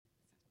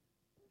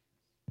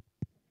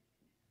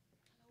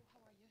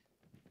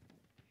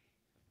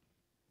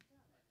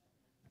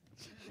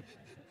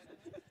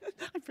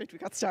afraid we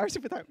got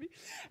started without me.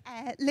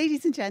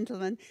 Ladies and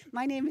gentlemen,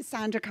 my name is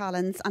Sandra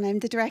Collins and I'm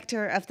the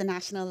Director of the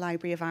National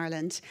Library of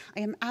Ireland. I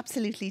am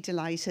absolutely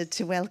delighted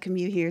to welcome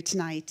you here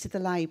tonight to the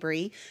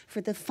library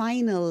for the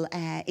final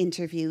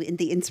interview in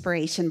the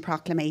Inspiration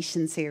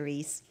Proclamation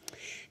series.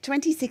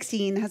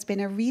 2016 has been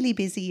a really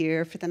busy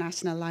year for the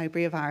National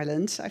Library of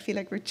Ireland. I feel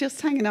like we're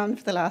just hanging on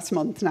for the last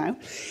month now.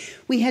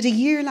 We had a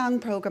year-long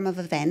programme of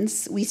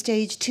events. We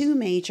staged 2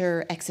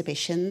 major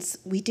exhibitions.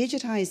 We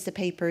digitised the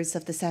papers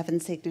of the 7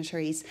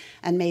 signatories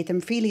and made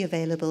them freely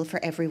available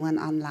for everyone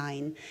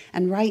online.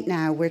 And right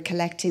now we're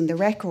collecting the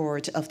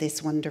record of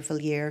this wonderful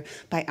year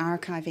by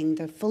archiving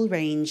the full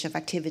range of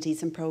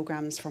activities and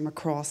programmes from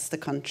across the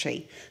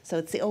country. So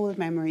it's the old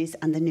memories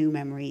and the new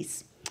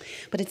memories.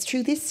 But it's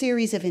through this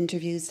series of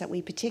interviews that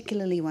we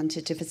particularly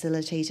wanted to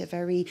facilitate a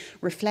very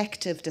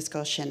reflective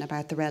discussion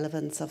about the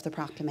relevance of the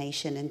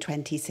proclamation in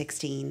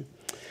 2016.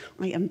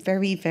 I am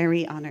very,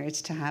 very honoured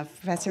to have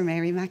Professor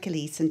Mary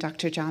McAleese and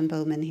Dr. John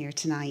Bowman here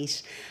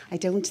tonight. I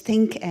don't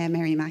think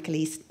Mary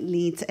McAleese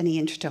needs any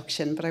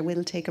introduction, but I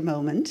will take a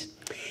moment.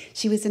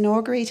 She was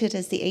inaugurated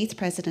as the 8th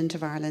President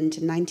of Ireland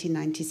in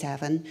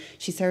 1997.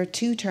 She served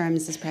 2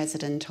 terms as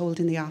President,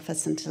 holding the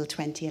office until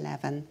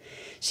 2011.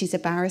 She's a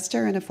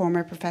barrister and a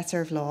former Professor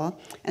of Law,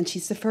 and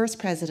she's the first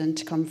President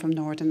to come from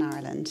Northern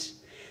Ireland.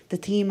 The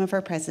theme of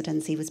her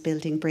presidency was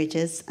building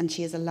bridges, and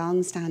she has a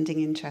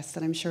long-standing interest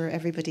that I'm sure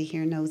everybody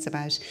here knows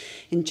about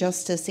in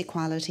justice,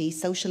 equality,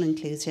 social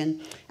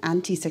inclusion,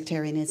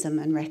 anti-sectarianism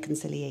and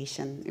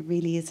reconciliation. It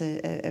really is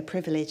a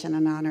privilege and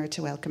an honour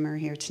to welcome her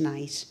here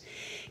tonight.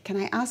 Can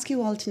I ask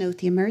you all to note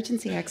the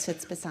emergency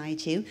exits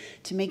beside you,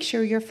 to make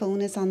sure your phone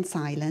is on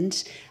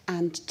silent,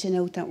 and to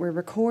note that we're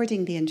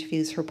recording the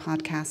interviews for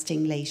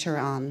podcasting later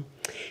on.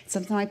 So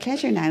it's my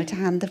pleasure now to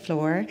hand the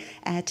floor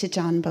to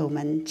John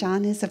Bowman.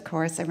 John is, of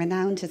course, a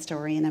renowned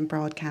historian and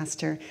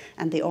broadcaster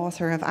and the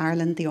author of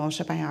Ireland, the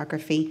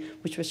Autobiography,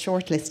 which was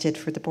shortlisted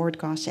for the Bord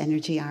Gáis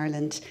Energy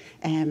Ireland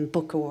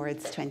Book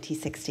Awards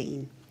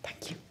 2016.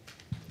 Thank you.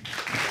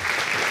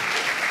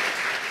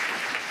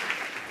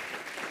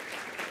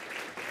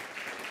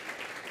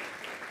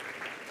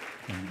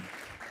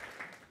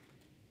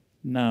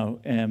 Now,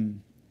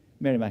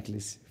 Mary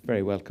McAleese,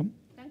 very welcome.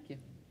 Thank you.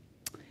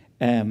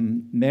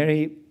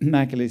 Mary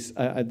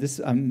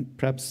McAleese, I'm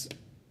perhaps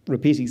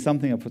repeating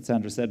something of what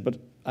Sandra said, but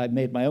I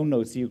made my own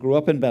notes. You grew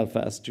up in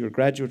Belfast. You're a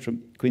graduate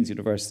from Queen's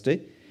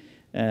University.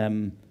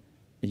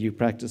 You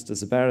practiced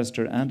as a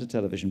barrister and a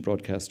television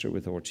broadcaster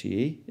with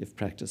RTE, if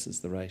practice is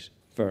the right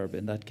verb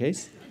in that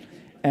case.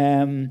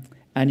 And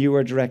you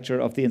were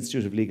director of the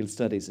Institute of Legal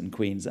Studies in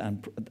Queen's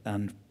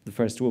and the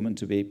first woman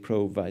to be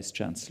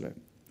Pro-Vice-Chancellor.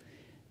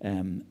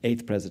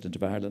 8th President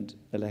of Ireland,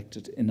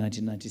 elected in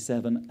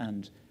 1997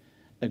 and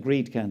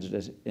agreed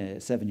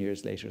candidate 7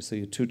 years later, so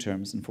you had 2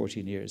 terms in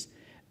 14 years.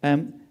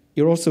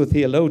 You're also a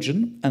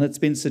theologian, and it's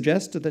been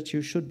suggested that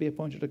you should be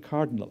appointed a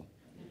cardinal.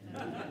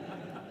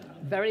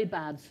 Very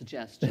bad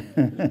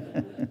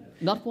suggestion.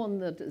 Not one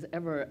that is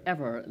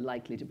ever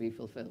likely to be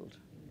fulfilled.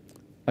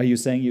 Are you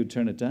saying you'd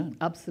turn it down?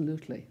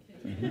 Absolutely.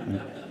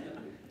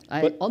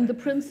 On the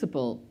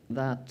principle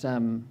that,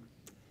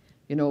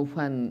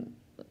 when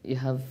you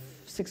have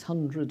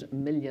 600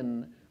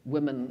 million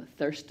women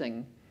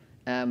thirsting,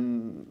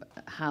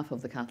 half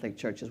of the Catholic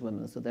Church is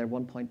women, so they're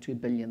 1.2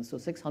 billion, so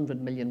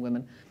 600 million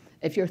women.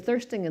 If you're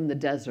thirsting in the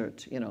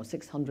desert,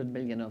 600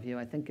 million of you,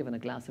 I think giving a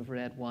glass of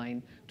red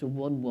wine to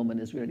one woman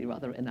is really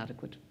rather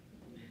inadequate.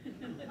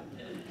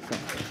 So.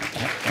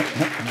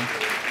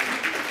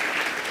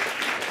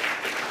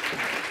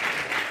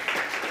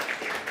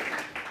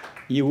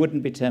 You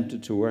wouldn't be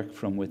tempted to work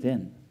from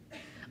within?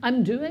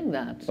 I'm doing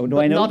that, but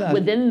I know not that.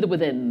 Within the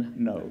within.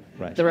 No,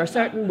 right. There are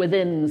certain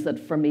withins that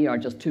for me are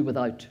just 2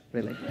 without,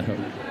 really. Oh.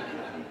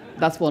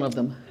 That's one of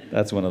them.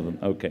 That's one of them,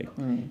 okay.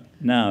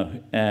 Now,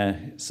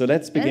 so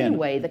let's begin.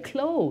 Anyway, the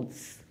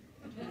clothes.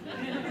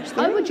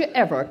 How would you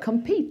ever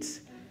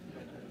compete?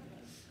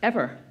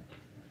 Ever?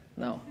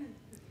 No.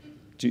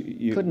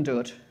 Couldn't do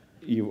it.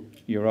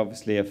 You're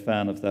obviously a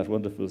fan of that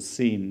wonderful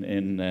scene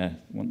in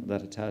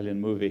that Italian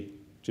movie.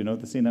 Do you know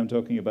the scene I'm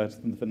talking about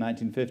from the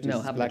 1950s?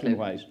 No, it's black and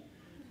white.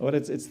 Oh,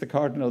 it's the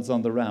cardinals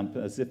on the ramp,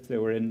 as if they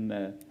were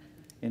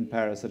in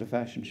Paris at a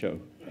fashion show.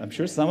 I'm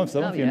sure some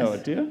of you know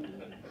it. Do you?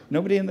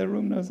 Nobody in the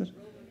room knows it?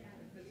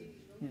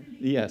 Yeah.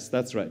 Yes,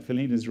 that's right.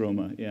 Fellini's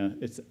Roma. Yeah,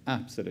 it's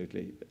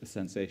absolutely a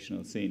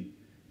sensational scene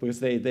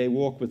because they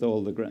walk with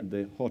all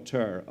the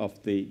hauteur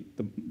of the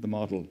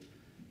model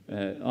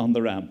on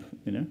the ramp,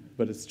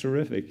 But it's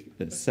terrific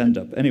send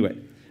up anyway,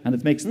 and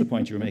it makes the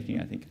point you were making,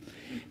 I think.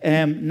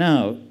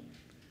 Now,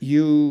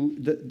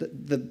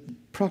 the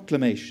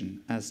proclamation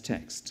as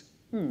text.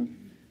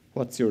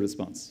 What's your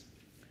response?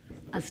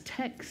 As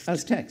text?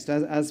 As text,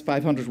 as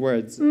 500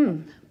 words.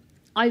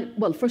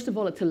 Well, first of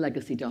all, it's a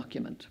legacy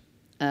document.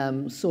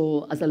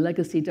 So as a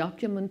legacy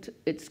document,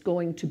 it's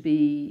going to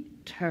be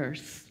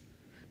terse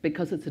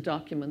because it's a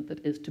document that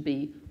is to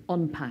be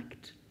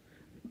unpacked,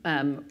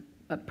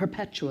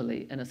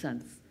 perpetually, in a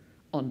sense,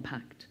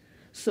 unpacked.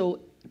 So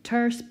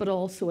terse, but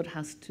also it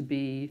has to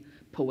be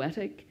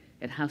poetic.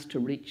 it has to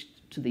reach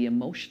to the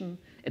emotion,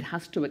 it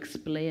has to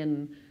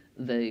explain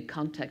the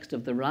context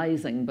of the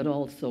rising, but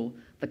also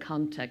the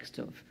context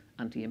of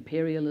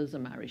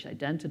anti-imperialism, Irish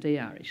identity,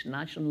 Irish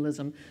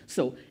nationalism.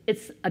 So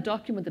it's a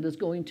document that is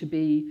going to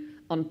be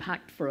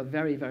unpacked for a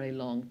very, very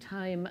long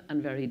time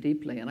and very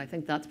deeply. And I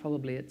think that's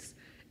probably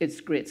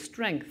its great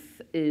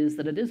strength, is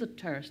that it is a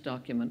terse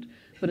document,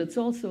 but it's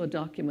also a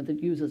document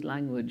that uses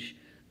language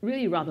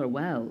really rather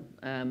well,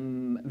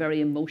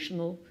 very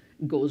emotional,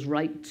 goes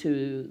right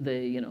to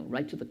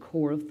the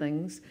core of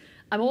things.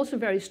 I'm also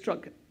very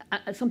struck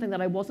at something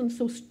that I wasn't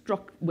so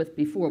struck with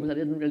before, because I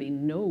didn't really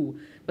know.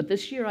 But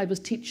this year I was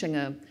teaching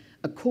a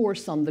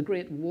course on the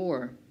Great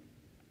War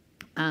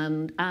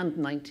and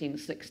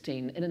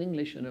 1916 in an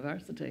English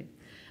university.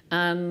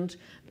 And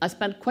I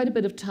spent quite a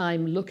bit of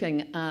time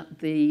looking at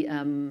the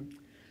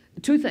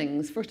two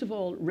things. First of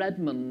all,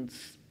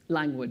 Redmond's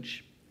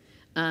language,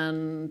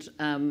 so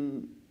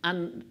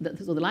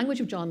the language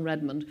of John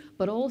Redmond,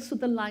 but also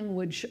the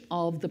language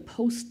of the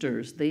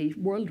posters, the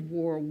World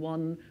War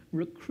I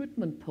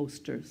recruitment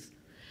posters.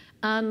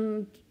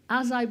 And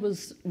as I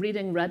was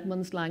reading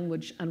Redmond's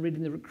language and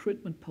reading the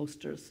recruitment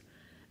posters,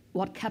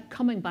 what kept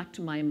coming back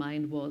to my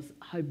mind was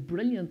how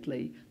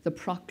brilliantly the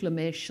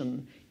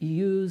Proclamation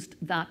used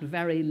that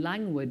very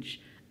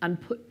language and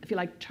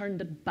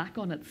turned it back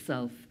on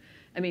itself.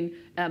 I mean,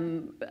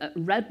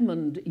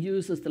 Redmond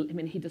uses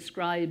he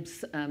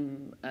describes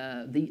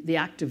the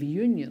Act of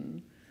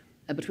Union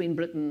between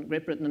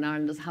Great Britain and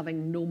Ireland as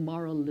having no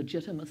moral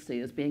legitimacy,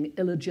 as being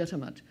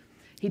illegitimate.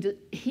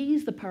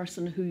 He's the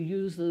person who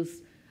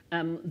uses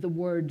the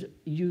word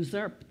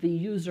usurp, the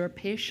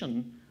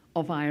usurpation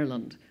of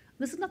Ireland.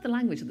 This is not the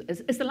language,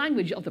 it's the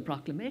language of the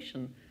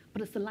Proclamation,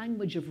 but it's the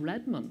language of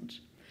Redmond.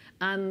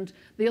 And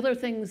the other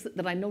things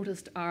that I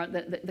noticed are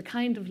the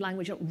kind of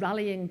language of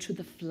rallying to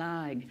the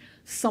flag,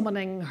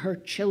 summoning her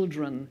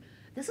children.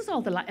 This is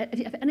all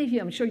if any of you,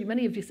 I'm sure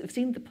many of you have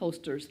seen the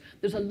posters.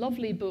 There's a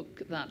lovely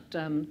book that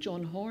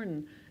John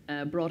Horne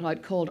brought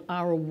out called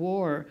Our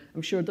War.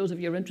 I'm sure those of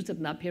you who are interested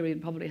in that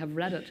period probably have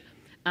read it.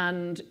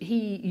 And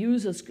he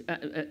uses,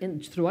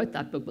 throughout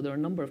that book, but there are a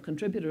number of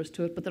contributors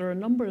to it, but there are a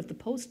number of the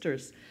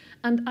posters.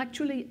 And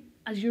actually,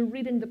 as you're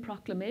reading the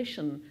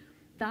Proclamation,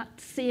 that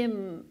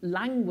same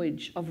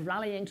language of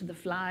rallying to the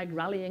flag,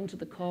 rallying to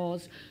the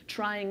cause,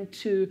 trying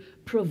to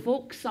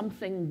provoke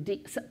something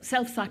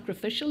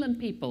self-sacrificial in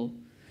people,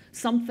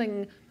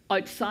 something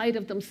outside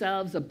of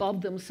themselves,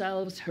 above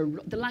themselves,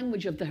 the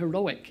language of the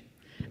heroic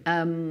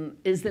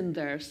is in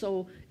there.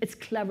 So it's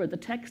clever, the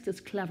text is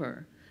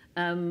clever.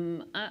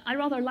 I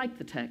rather like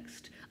the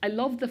text. I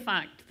love the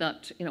fact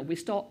that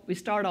we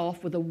start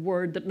off with a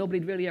word that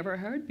nobody'd really ever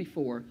heard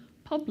before,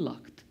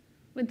 poblacht.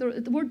 I mean,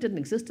 the word didn't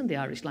exist in the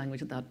Irish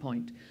language at that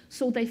point.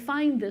 So they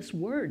find this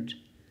word.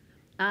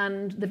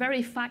 And the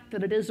very fact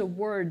that it is a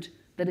word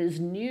that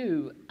is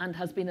new and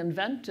has been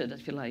invented,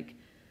 if you like,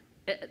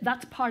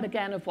 that's part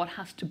again of what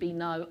has to be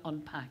now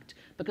unpacked,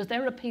 because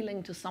they're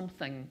appealing to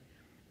something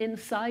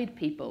inside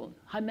people.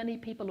 How many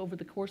people over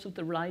the course of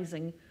the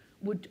Rising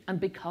would, and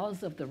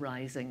because of the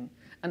Rising,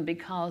 and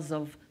because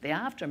of the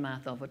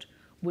aftermath of it,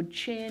 would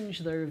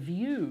change their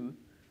view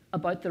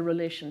about the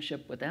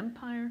relationship with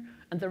empire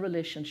and the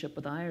relationship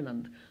with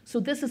Ireland. So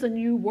this is a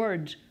new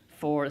word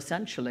for,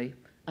 essentially,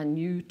 a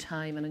new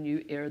time and a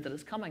new era that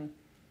is coming.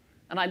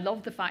 And I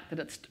love the fact that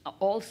it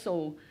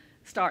also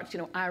starts,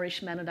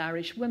 Irish men and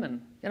Irish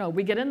women.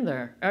 We get in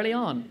there early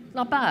on,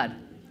 not bad,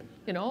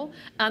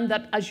 and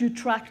that as you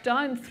track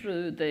down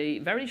through the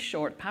very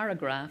short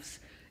paragraphs,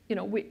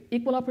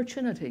 equal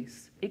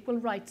opportunities, equal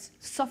rights,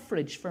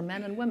 suffrage for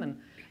men and women.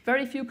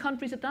 Very few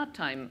countries at that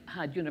time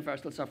had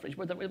universal suffrage,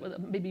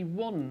 maybe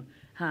one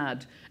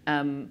had.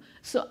 And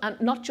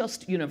not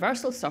just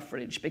universal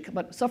suffrage,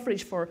 but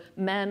suffrage for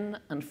men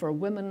and for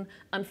women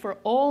and for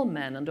all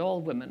men and all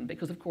women,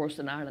 because of course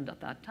in Ireland at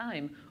that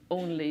time,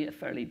 only a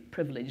fairly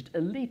privileged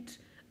elite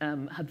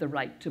had the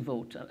right to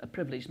vote. A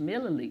privileged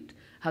male elite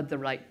had the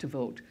right to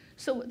vote.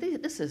 So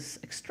this is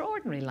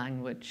extraordinary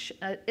language.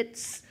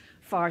 It's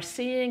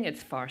far-seeing,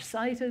 it's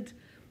far-sighted.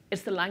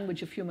 It's the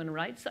language of human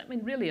rights. I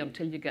mean, really,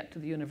 until you get to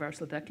the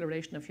Universal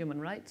Declaration of Human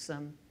Rights,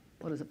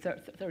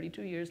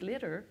 32 years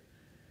later,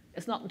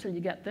 it's not until you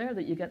get there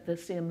that you get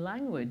this same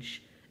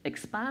language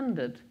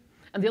expanded.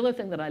 And the other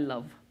thing that I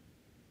love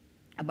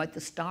about the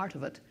start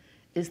of it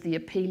is the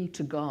appeal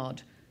to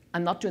God.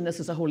 I'm not doing this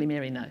as a Holy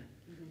Mary now.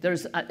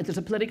 There's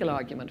a political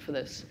argument for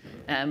this.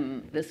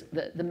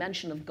 The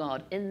mention of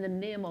God, in the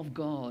name of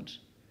God,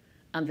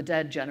 and the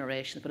dead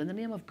generations, but in the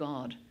name of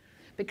God.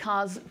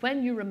 Because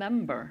when you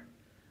remember,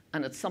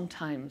 and it's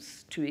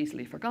sometimes too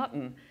easily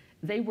forgotten,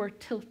 they were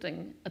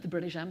tilting at the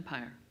British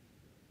Empire.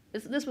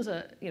 This was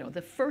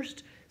the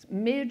first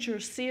major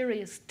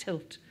serious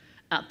tilt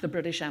at the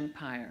British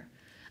Empire.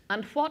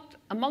 And what,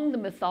 among the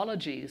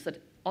mythologies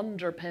that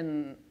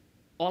underpin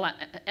all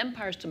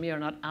empires, to me, are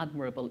not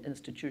admirable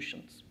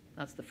institutions.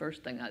 That's the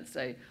first thing I'd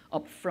say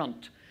up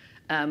front.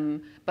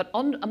 But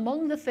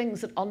among the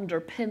things that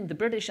underpin the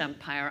British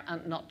Empire,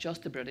 and not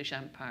just the British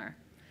Empire,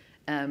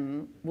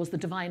 was the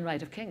divine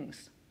right of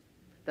kings.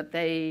 that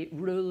they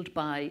ruled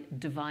by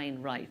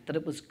divine right, that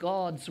it was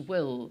God's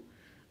will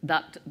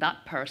that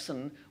that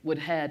person would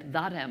head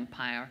that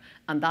empire,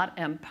 and that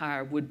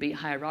empire would be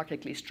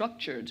hierarchically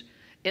structured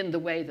in the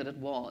way that it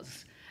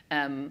was.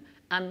 And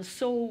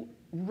so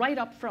right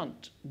up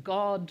front,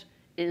 God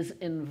is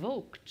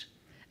invoked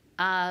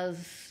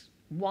as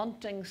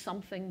wanting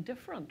something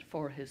different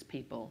for his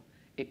people: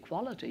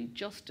 equality,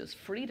 justice,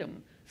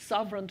 freedom,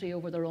 sovereignty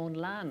over their own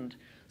land.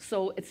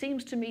 So it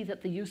seems to me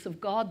that the use of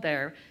God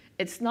there,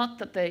 it's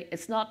not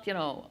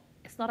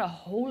a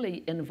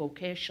holy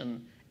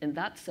invocation in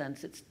that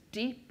sense. It's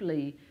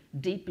deeply,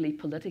 deeply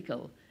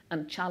political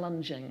and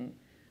challenging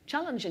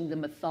the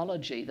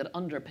mythology that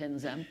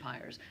underpins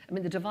empires. I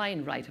mean, the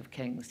divine right of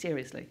kings,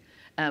 seriously.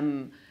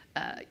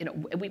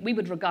 We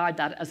would regard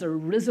that as a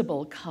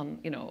risible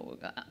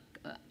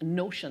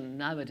notion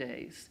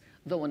nowadays,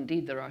 though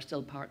indeed there are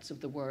still parts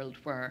of the world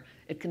where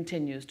it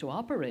continues to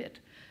operate.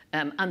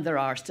 And there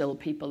are still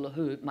people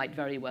who might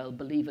very well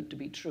believe it to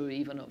be true,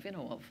 even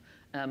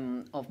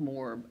of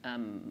more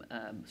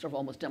sort of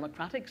almost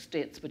democratic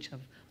states which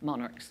have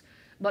monarchs.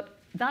 But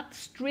that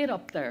straight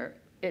up there,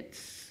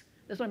 that's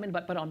what I mean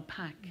by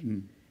unpack.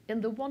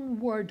 In the one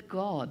word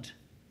God,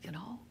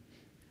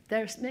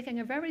 they're making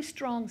a very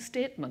strong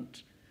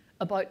statement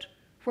about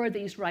where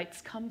these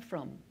rights come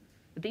from.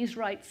 These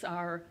rights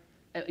are,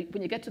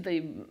 when you get to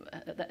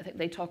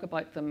they talk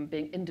about them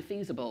being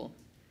indefeasible.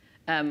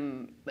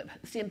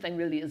 Same thing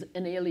really is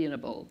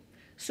inalienable.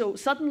 So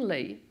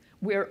suddenly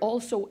we're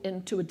also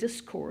into a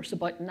discourse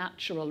about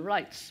natural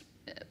rights.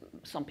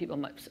 Some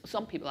people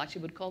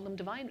actually would call them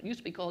divine. It used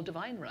to be called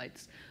divine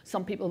rights.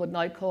 Some people would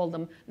now call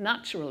them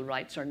natural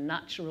rights or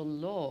natural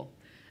law.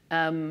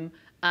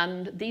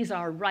 And these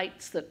are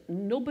rights that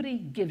nobody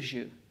gives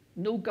you.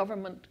 No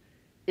government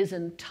is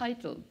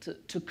entitled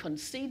to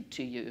concede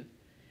to you.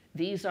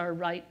 These are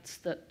rights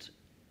that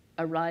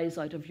arise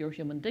out of your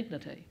human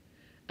dignity.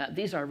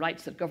 These are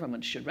rights that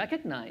governments should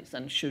recognize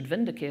and should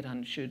vindicate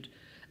and should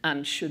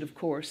of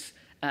course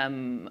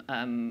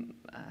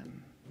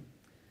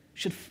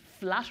should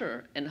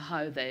flatter in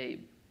how they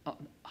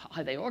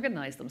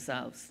organize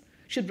themselves,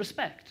 should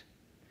respect.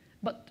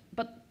 But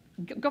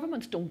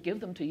governments don't give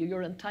them to you.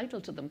 You're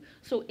entitled to them.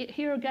 So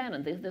here again,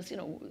 and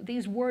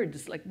these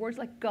words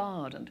like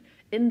God and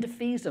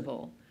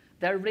indefeasible,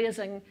 they're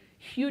raising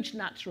huge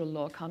natural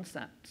law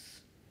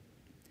concepts.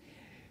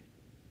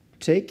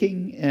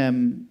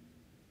 Taking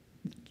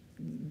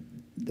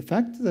the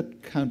fact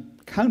that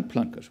Count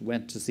Plunkett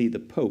went to see the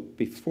Pope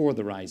before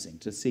the Rising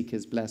to seek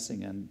his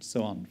blessing and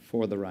so on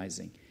for the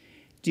Rising,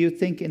 do you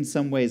think in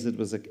some ways it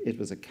was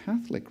a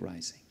Catholic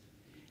rising?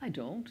 I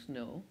don't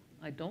know.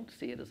 I don't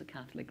see it as a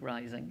Catholic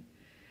rising.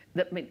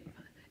 There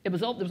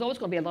was always going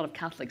to be a lot of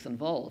Catholics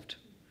involved,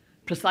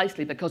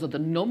 precisely because of the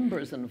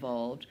numbers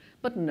involved.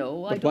 But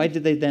no, I don't. Why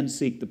did they then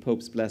seek the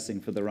Pope's blessing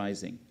for the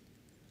Rising?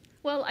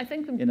 Well, I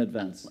think in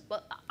advance.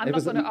 Well, I'm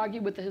not going to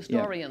argue with the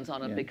historians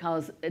on it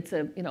because it's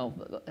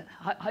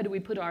how do we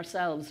put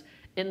ourselves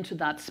into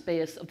that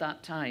space of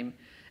that time?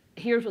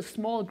 Here's a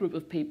small group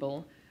of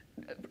people,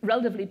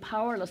 relatively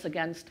powerless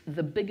against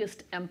the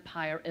biggest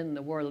empire in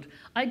the world.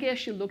 I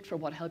guess you looked for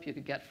what help you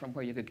could get from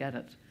where you could get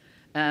it.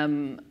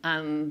 And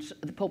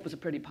the Pope was a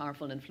pretty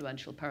powerful and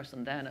influential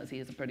person then, as he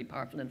is a pretty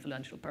powerful and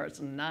influential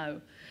person now.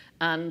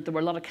 And there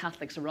were a lot of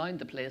Catholics around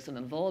the place and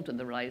involved in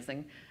the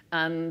Rising.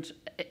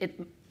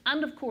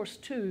 And of course,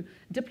 too,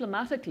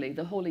 diplomatically,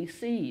 the Holy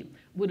See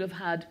would have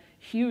had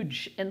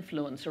huge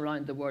influence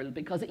around the world,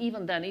 because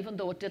even then, even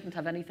though it didn't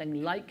have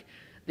anything like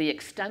the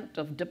extent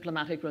of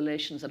diplomatic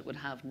relations that it would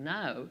have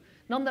now,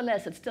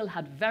 nonetheless, it still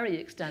had very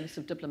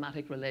extensive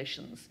diplomatic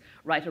relations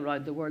right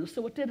around the world.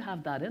 So it did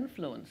have that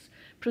influence.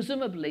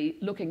 Presumably,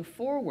 looking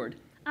forward,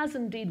 as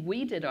indeed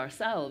we did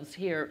ourselves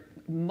here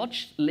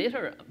much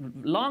later,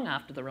 long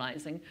after the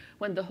Rising,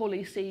 when the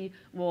Holy See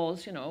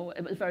was, it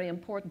was very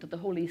important that the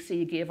Holy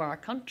See gave our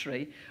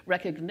country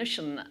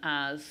recognition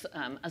as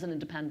an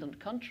independent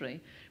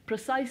country,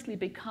 precisely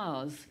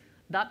because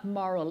that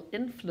moral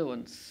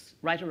influence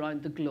right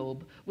around the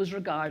globe was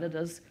regarded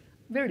as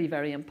very,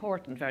 very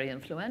important, very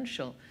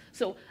influential.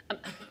 So,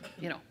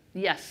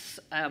 yes,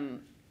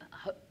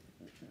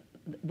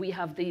 we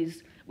have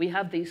these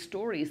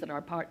stories that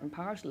are part and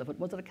parcel of it.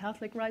 Was it a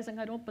Catholic rising?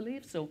 I don't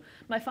believe so.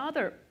 My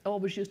father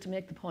always used to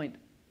make the point.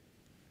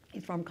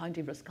 He's from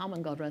County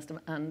Roscommon, God rest him,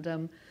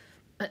 and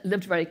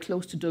lived very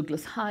close to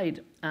Douglas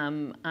Hyde. My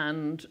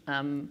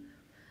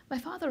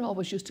father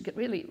always used to get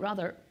really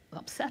rather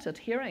upset at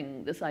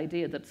hearing this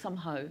idea that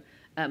somehow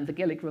the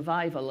Gaelic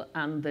revival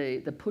and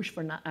the push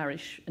for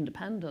Irish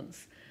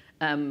independence,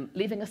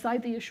 leaving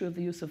aside the issue of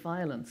the use of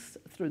violence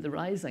through the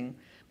Rising,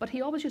 but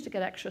he always used to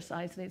get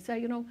exercised, and he'd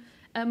say,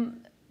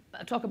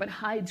 talk about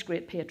Hyde's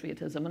great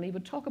patriotism, and he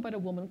would talk about a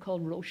woman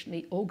called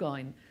Roshni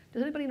O'Gowan.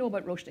 Does anybody know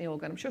about Roshni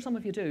O'Gowan? I'm sure some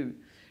of you do.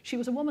 She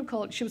was a woman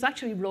she was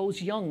actually Rose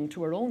Young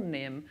to her own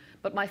name,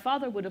 but my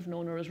father would have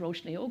known her as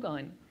Roshni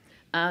O'Gowan.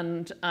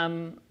 And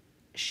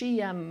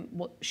she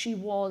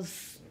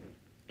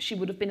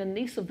would have been a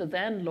niece of the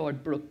then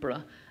Lord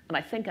Brookborough, and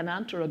I think an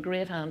aunt or a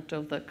great aunt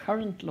of the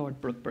current Lord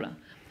Brookborough.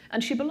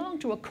 And she belonged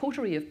to a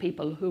coterie of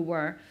people who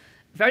were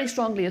very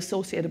strongly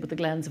associated with the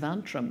Glens of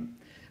Antrim.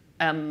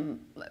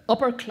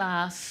 Upper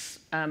class,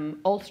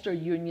 Ulster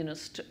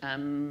Unionist,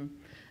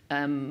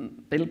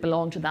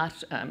 belonged to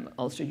that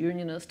Ulster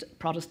Unionist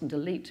Protestant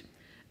elite.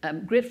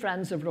 Great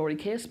friends of Rory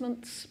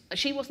Casement's.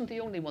 She wasn't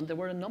the only one. There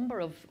were a number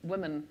of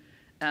women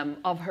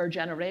of her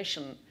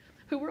generation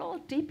who were all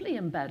deeply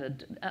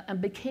embedded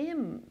and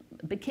became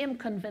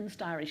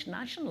convinced Irish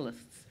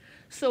nationalists.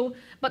 So,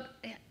 but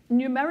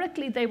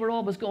numerically, they were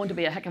always going to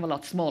be a heck of a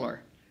lot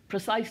smaller,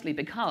 precisely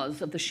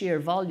because of the sheer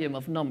volume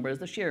of numbers,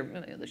 the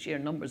sheer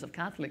numbers of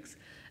Catholics.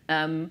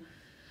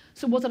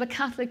 So was it a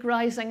Catholic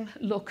rising?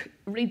 Look,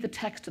 read the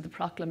text of the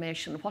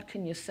proclamation. What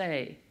can you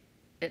say?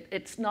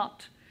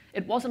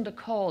 It wasn't a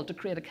call to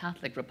create a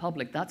Catholic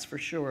republic, that's for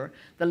sure.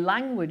 The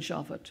language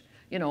of it,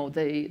 you know,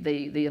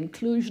 the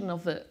inclusion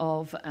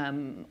of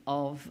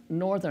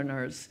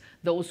Northerners,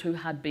 those who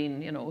had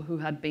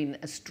been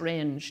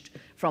estranged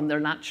from their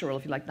natural,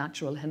 if you like,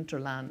 natural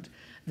hinterland.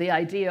 The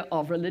idea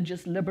of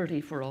religious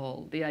liberty for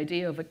all, the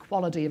idea of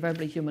equality of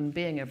every human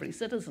being, every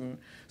citizen.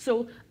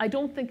 So I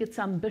don't think its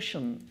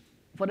ambition,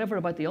 whatever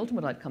about the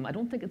ultimate outcome, I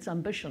don't think its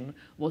ambition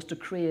was to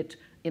create,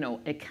 you know,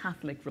 a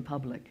Catholic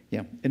republic.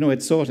 Yeah, you know,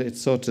 it sought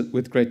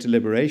with great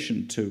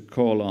deliberation to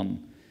call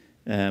on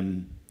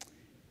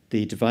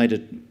the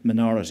divided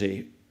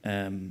minority,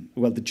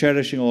 the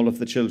cherishing all of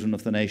the children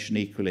of the nation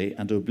equally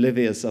and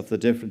oblivious of the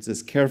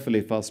differences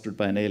carefully fostered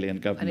by an alien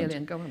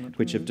government,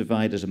 which have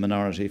divided a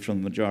minority from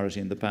the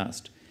majority in the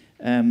past.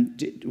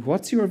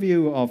 What's your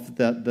view of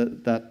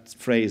that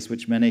phrase,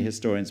 which many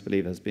historians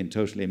believe has been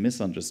totally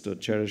misunderstood,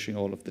 cherishing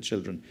all of the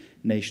children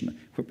nation?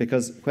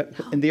 Because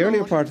in the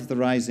earlier part of the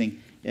rising,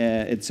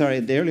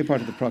 the earlier part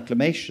of the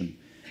proclamation,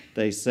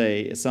 they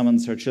say,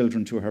 summons her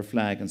children to her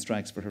flag and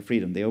strikes for her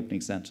freedom, the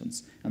opening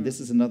sentence. And this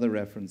is another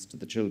reference to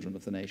the children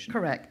of the nation.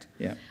 Correct.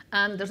 Yeah.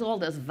 And there's all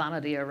this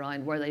vanity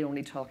around where they're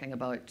only talking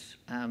about,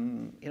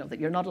 that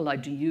you're not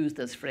allowed to use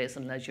this phrase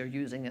unless you're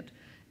using it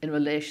in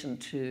relation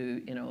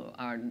to, you know,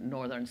 our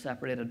northern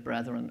separated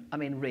brethren. I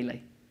mean,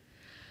 really.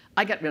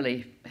 I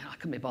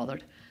couldn't be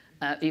bothered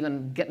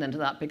even getting into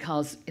that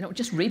because, you know,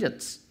 just read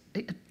it.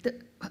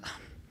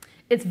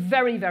 It's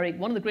very, very,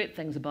 one of the great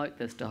things about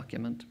this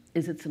document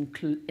is its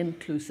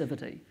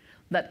inclusivity,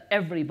 that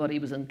everybody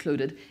was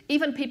included,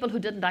 even people who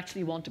didn't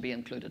actually want to be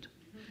included.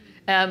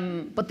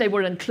 But they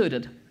were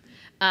included.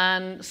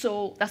 And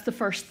so that's the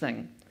first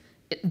thing.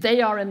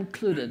 They are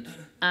included.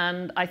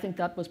 And I think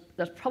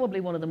that's probably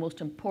one of the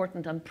most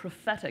important and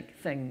prophetic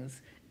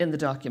things in the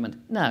document.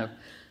 Now,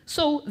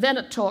 so then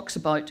it talks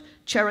about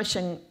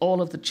cherishing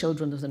all of the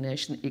children of the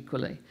nation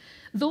equally.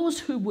 Those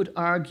who would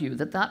argue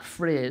that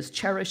phrase,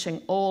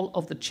 cherishing all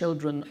of the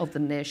children of the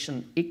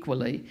nation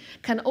equally,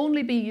 can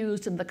only be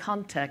used in the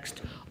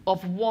context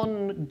of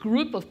one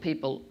group of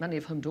people, many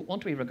of whom don't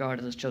want to be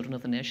regarded as children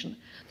of the nation,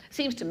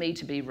 seems to me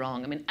to be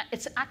wrong. I mean,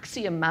 it's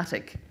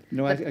axiomatic.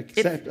 No, I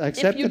accept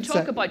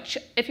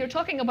if you're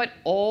talking about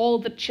all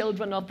the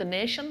children of the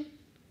nation,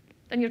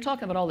 then you're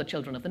talking about all the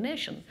children of the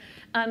nation.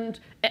 And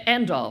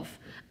end of.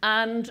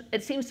 And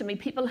it seems to me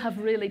people have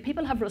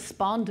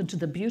responded to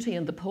the beauty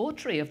and the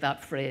poetry of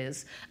that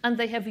phrase, and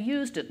they have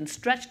used it and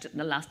stretched it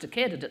and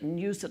elasticated it and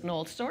used it in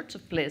all sorts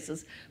of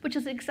places, which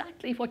is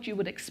exactly what you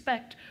would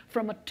expect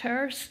from a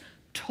terse,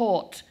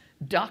 taut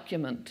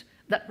document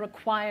that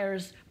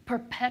requires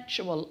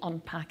perpetual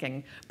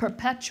unpacking,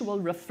 perpetual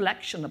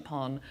reflection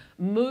upon,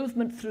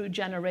 movement through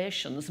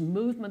generations,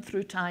 movement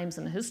through times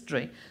and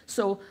history.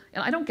 So,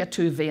 and I don't get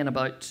too vain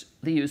about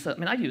the use of, I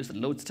mean, I've used it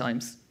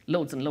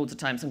loads and loads of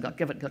times and got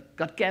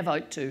given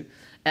out to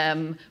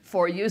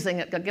for using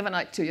it, got given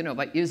out to, you know,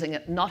 about using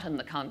it not in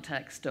the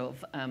context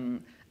of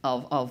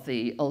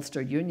the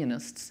Ulster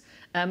Unionists.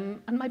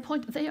 And my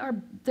point, they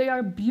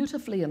are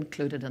beautifully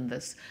included in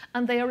this,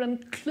 and they are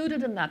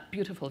included in that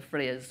beautiful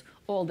phrase,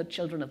 all the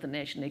children of the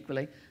nation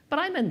equally. But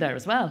I'm in there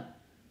as well.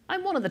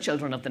 I'm one of the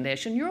children of the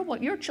nation.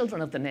 You're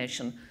children of the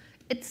nation.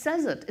 It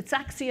says it. It's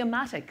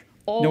axiomatic.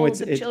 One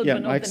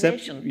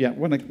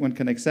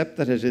can accept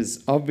that it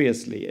is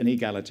obviously an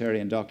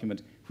egalitarian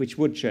document which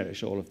would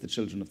cherish all of the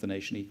children of the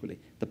nation equally.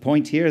 The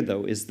point here,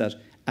 though, is that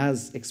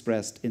as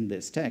expressed in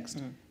this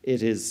text,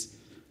 it is,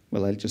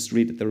 well, I'll just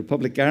read it. The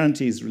Republic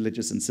guarantees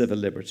religious and civil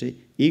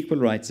liberty, equal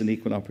rights and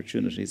equal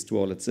opportunities to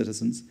all its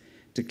citizens,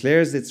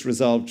 declares its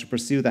resolve to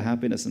pursue the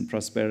happiness and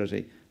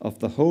prosperity of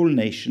the whole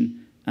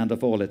nation and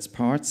of all its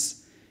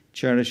parts,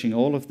 cherishing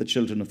all of the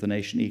children of the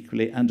nation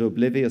equally and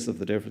oblivious of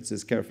the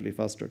differences carefully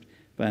fostered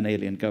by an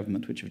alien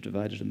government which have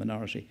divided a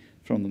minority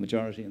from the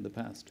majority in the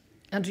past.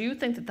 And do you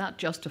think that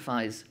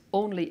justifies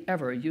only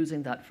ever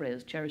using that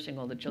phrase, cherishing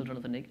all the children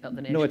of the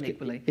nation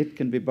equally? It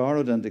can be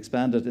borrowed and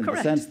expanded in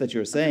the sense that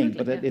you're saying,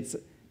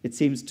 it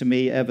seems to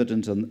me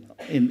evident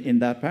in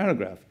that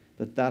paragraph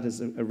that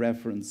is a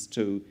reference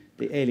to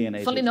the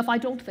alienated. Funnily enough, I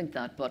don't think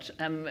that, but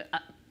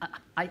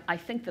I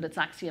think that it's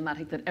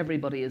axiomatic that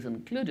everybody is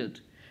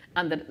included,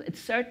 and that it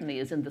certainly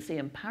is in the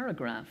same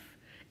paragraph.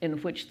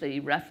 in which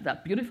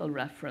that beautiful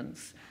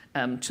reference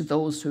to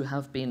those who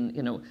have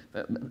been,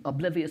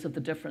 oblivious of the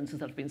differences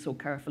that have been so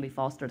carefully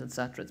fostered,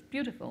 etc. It's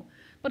beautiful.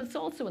 But it's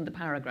also in the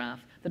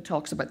paragraph that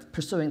talks about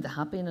pursuing the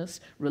happiness,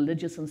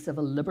 religious and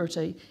civil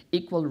liberty,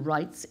 equal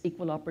rights,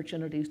 equal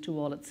opportunities to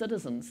all its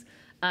citizens.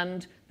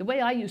 And the way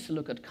I used to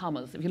look at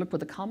commas, if you look where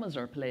the commas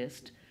are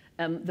placed,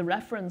 the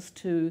reference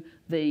to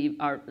the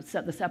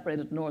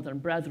separated northern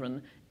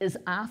brethren is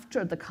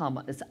after the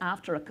comma. It's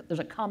after there's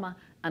a comma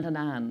and an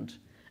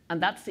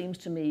and that seems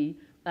to me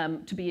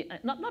to be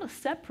not a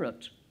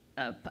separate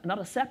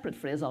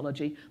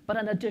phraseology, but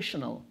an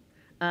additional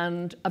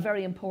and a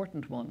very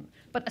important one.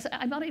 But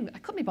I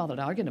couldn't be bothered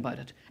arguing about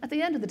it. At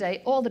the end of the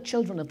day, all the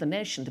children of the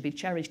nation to be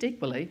cherished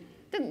equally.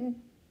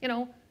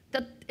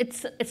 That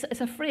it's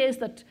a phrase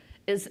that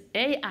is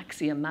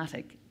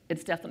axiomatic.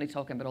 It's definitely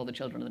talking about all the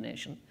children of the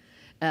nation.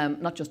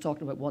 Not just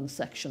talking about one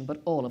section,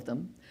 but all of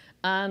them.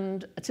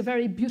 And it's a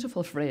very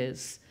beautiful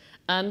phrase.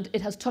 And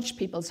it has touched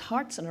people's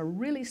hearts in a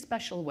really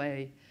special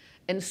way.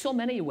 In so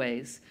many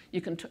ways, you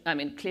can,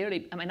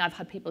 clearly, I've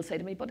had people say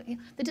to me, but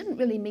they didn't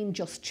really mean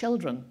just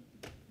children.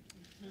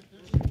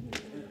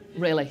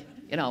 Really,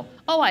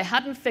 oh, I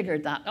hadn't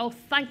figured that. Oh,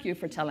 thank you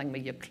for telling me,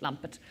 you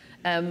clumpet.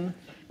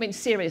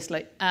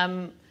 Seriously,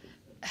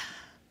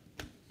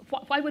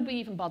 why would we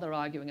even bother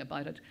arguing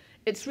about it?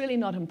 It's really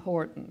not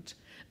important.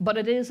 But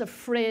it is a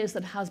phrase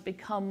that has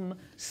become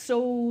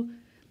so,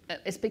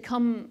 it's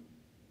become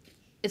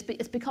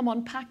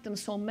unpacked in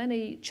so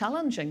many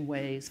challenging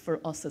ways for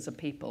us as a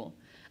people.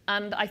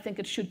 And I think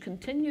it should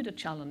continue to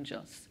challenge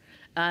us.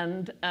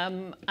 And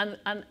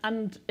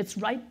it's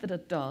right that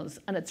it does.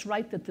 And it's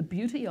right that the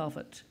beauty of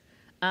it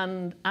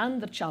and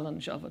the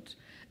challenge of it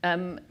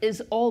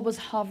is always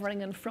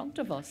hovering in front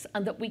of us,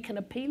 and that we can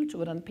appeal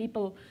to it. And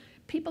people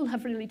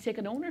have really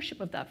taken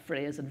ownership of that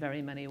phrase in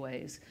very many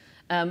ways.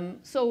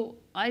 So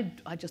I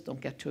just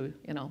don't get too,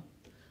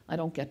 I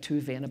don't get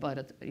too vain about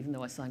it, even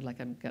though I sound like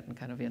I'm getting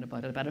kind of vain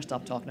about it. I better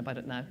stop talking about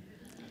it now.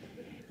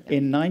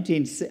 On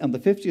the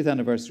 50th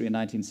anniversary in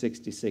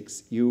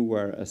 1966, you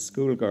were a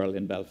schoolgirl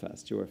in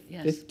Belfast. You were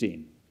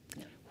 15.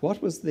 Yeah.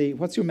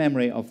 What's your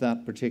memory of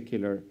that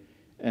particular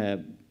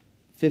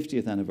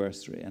 50th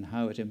anniversary and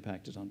how it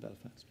impacted on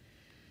Belfast?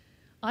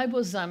 I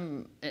was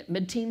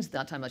mid-teens at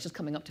that time. I was just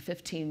coming up to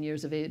 15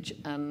 years of age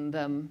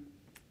and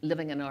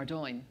living in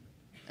Ardoyne.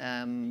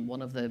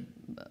 One of the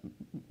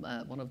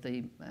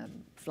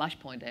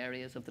flashpoint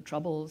areas of the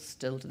Troubles,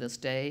 still to this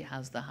day,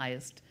 has the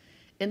highest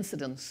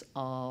incidence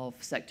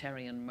of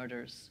sectarian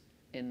murders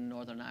in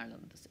Northern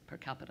Ireland per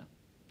capita.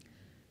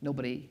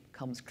 Nobody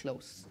comes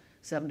close.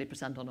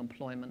 70%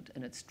 unemployment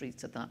in its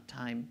streets at that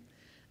time.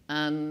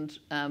 And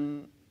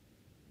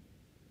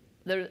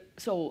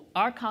so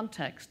our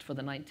context for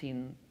the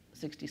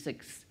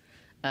 1966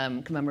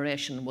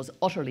 commemoration was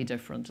utterly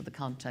different to the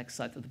context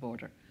south of the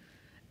border.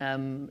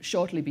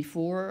 Shortly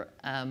before,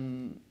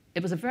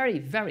 it was a very,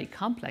 very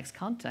complex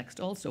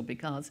context also,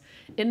 because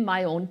in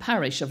my own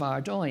parish of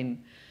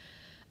Ardoyne,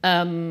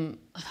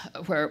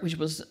 which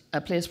was a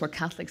place where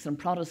Catholics and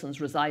Protestants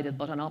resided,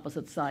 but on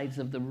opposite sides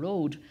of the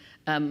road,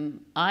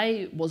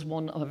 I was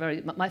one of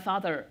my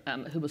father,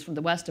 who was from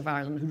the west of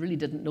Ireland, who really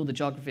didn't know the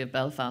geography of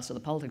Belfast or the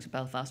politics of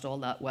Belfast all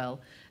that well,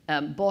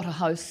 bought a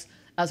house.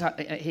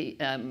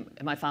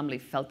 My family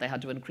felt they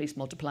had to increase,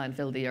 multiply, and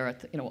fill the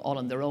earth, all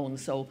on their own.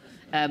 So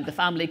the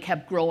family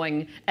kept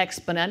growing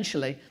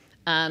exponentially.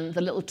 And the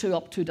little 2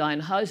 up, 2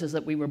 down houses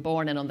that we were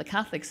born in on the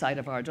Catholic side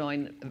of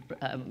Ardoyne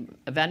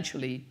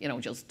eventually,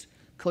 just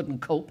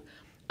couldn't cope.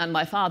 And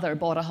my father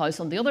bought a house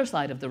on the other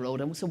side of the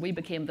road, and so we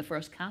became the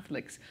first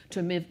Catholics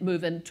to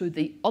move into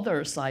the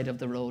other side of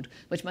the road,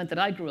 which meant that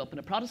I grew up in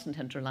a Protestant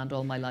hinterland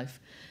all my life.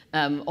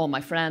 All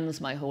my friends,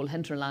 my whole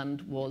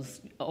hinterland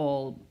was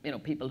all,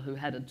 people who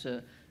headed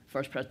to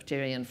First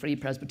Presbyterian, Free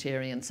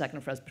Presbyterian,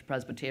 Second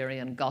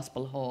Presbyterian,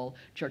 Gospel Hall,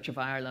 Church of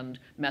Ireland,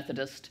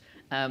 Methodist.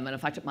 And in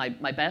fact,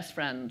 my best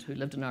friend who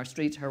lived in our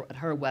street, at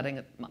her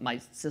wedding, my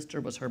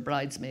sister was her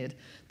bridesmaid.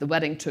 The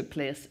wedding took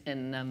place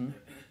in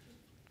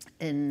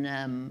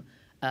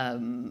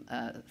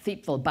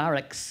Thiepval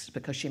Barracks,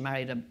 because she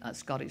married a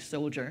Scottish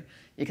soldier.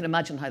 You can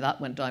imagine how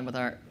that went down with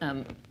our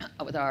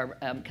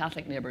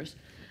Catholic neighbours.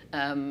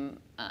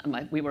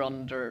 We were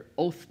under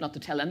oath not to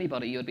tell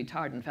anybody. You'd be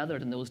tarred and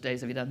feathered in those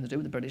days if you had anything to do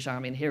with the British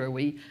Army. And here are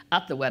we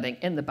at the wedding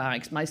in the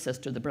barracks, my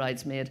sister, the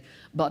bridesmaid,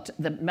 but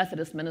the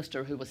Methodist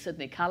minister, who was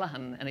Sidney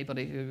Callaghan.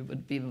 Anybody who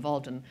would be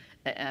involved in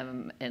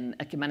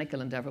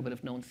ecumenical endeavour would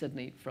have known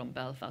Sidney from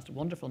Belfast, a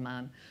wonderful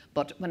man.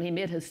 But when he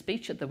made his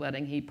speech at the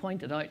wedding, he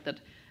pointed out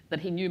that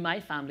he knew my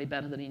family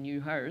better than he knew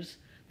hers,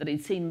 that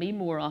he'd seen me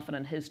more often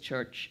in his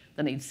church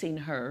than he'd seen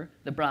her,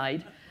 the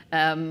bride,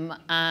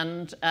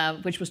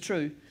 which was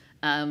true.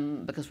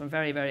 Because from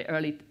very, very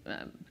early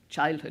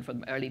childhood,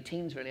 from early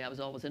teens really, I was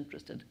always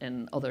interested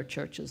in other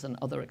churches and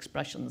other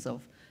expressions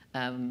of,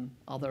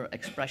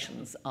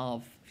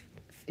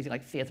 if you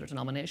like, faith or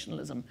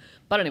denominationalism.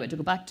 But anyway, to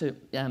go back to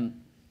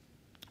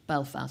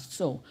Belfast,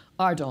 so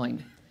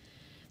Ardoyne.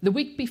 The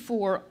week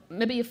before,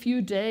 maybe a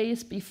few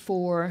days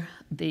before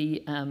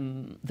the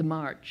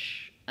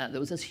march, there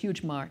was this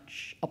huge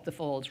march up the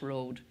Falls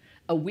Road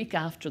a week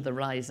after the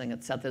Rising.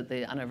 It said that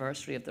the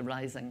anniversary of the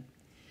Rising.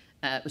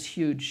 It was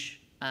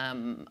huge,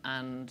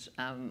 and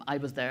I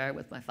was there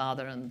with my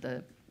father and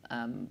the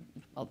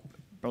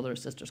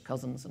brothers, sisters,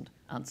 cousins, and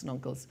aunts and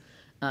uncles.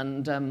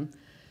 And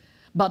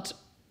but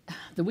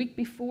the week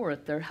before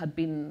it, there had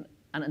been,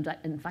 and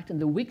in fact, in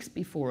the weeks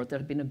before it, there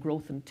had been a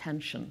growth in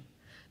tension.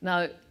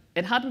 Now,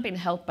 it hadn't been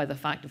helped by the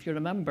fact, if you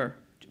remember,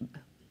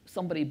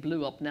 somebody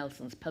blew up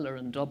Nelson's Pillar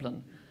in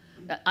Dublin.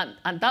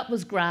 And that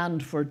was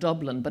grand for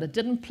Dublin, but it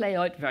didn't play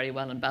out very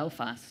well in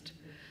Belfast.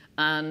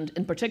 And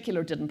in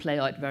particular, didn't play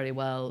out very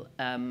well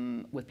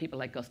with people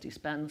like Gusty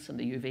Spence and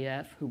the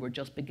UVF, who were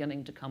just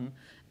beginning to come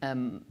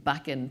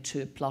back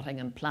into plotting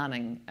and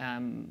planning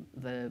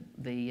the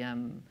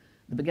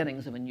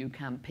beginnings of a new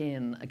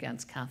campaign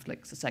against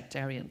Catholics, a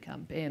sectarian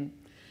campaign.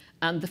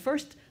 And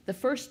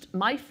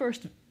my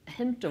first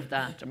hint of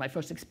that, or my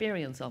first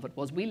experience of it,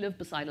 was we lived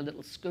beside a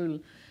little school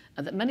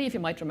that many of you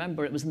might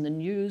remember. It was in the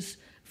news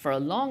for a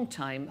long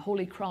time,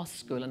 Holy Cross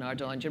School in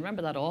Ardoyne. Do you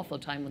remember that awful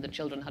time when the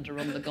children had to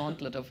run the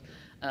gauntlet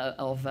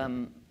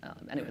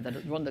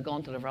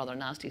of rather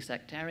nasty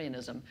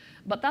sectarianism?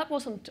 But that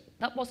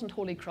wasn't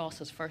Holy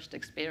Cross's first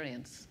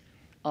experience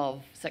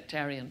of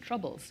sectarian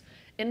troubles.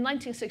 In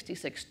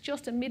 1966,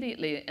 just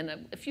immediately, in a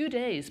few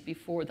days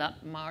before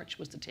that march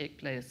was to take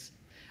place,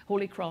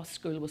 Holy Cross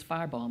School was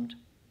firebombed.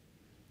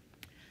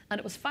 And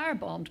it was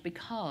firebombed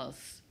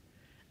because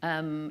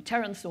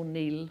Terence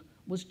O'Neill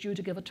was due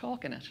to give a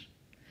talk in it.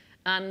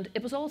 And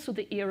it was also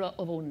the era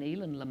of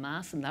O'Neill and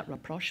Lamass and that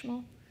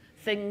rapprochement.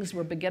 Things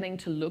were beginning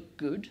to look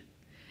good.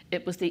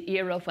 It was the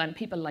era when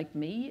people like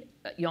me,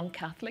 young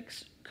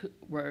Catholics,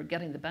 were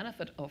getting the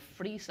benefit of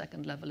free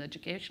second-level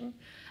education,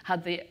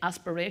 had the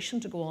aspiration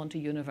to go on to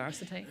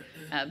university,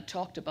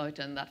 talked about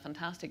in that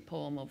fantastic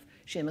poem of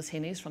Seamus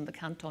Heaney's From the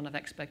Canton of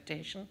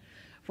Expectation,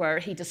 where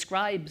he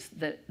describes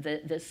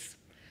this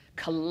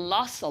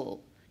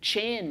colossal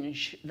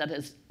change that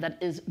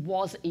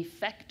was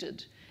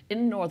effected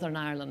in Northern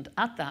Ireland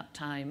at that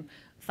time,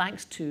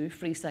 thanks to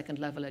free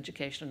second-level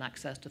education and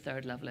access to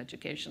third-level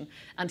education.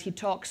 And he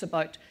talks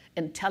about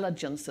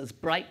intelligences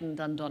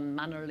brightened and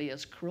unmannerly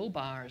as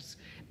crowbars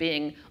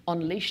being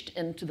unleashed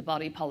into the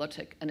body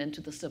politic and into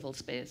the civil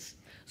space.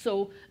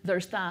 So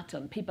there's that,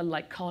 and people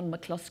like Con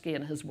McCluskey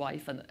and his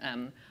wife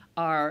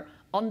are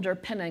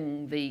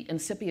underpinning the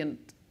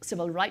incipient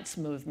civil rights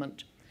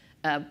movement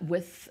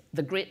with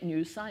the great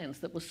new science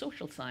that was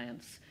social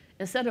science.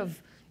 Instead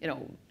of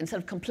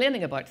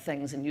complaining about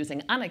things and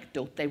using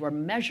anecdote, they were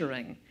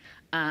measuring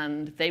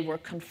and they were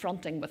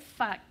confronting with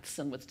facts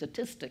and with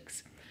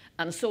statistics.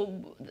 And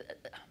so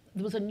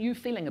there was a new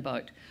feeling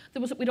about.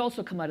 We'd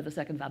also come out of the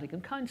Second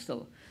Vatican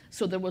Council.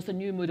 So there was a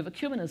new mood of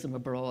ecumenism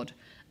abroad,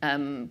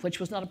 which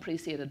was not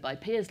appreciated by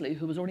Paisley,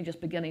 who was only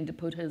just beginning to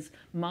put his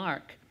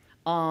mark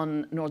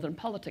on Northern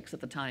politics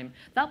at the time.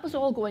 That was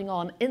all going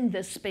on in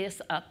this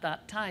space at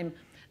that time.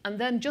 And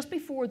then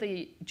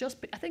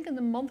I think in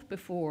the month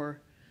before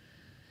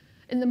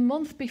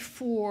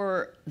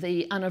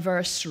the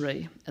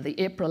anniversary, the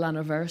April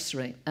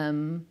anniversary,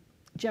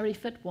 Jerry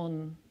Fitt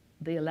won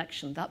the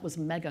election. That was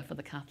mega for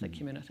the Catholic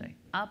community.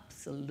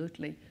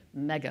 Absolutely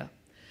mega.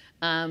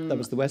 That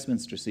was the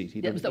Westminster seat.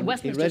 It was the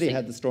Westminster seat. He already seat.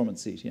 had the Stormont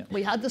seat, yeah.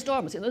 We had the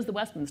Stormont seat. That was the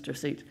Westminster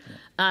seat.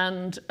 Yeah.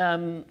 And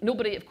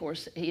nobody, of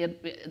course,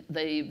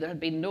 there had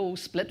been no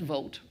split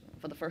vote.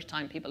 For the first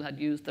time, people had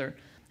used their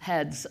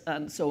heads.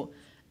 And so,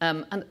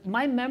 and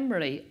my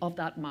memory of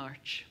that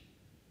march,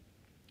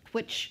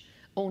 which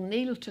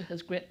O'Neill, to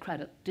his great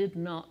credit, did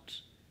not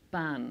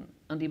ban,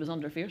 and he was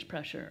under fierce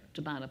pressure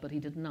to ban it, but he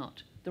did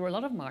not. There were a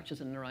lot of marches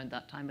in and around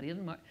that time, but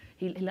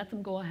he let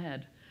them go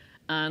ahead.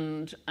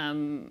 And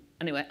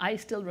anyway, I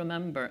still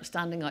remember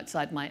standing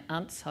outside my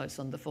aunt's house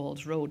on the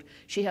Falls Road.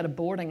 She had a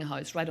boarding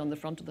house right on the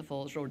front of the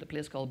Falls Road, a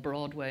place called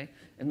Broadway,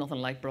 and nothing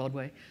like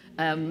Broadway.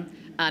 And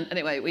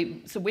anyway,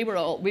 we were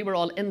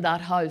all in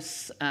that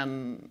house,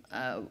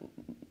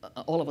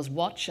 all of us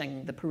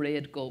watching the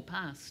parade go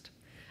past.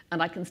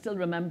 And I can still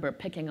remember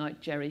picking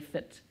out Jerry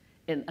Fitt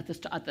at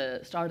the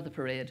start of the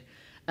parade.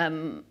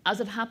 As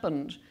it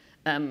happened,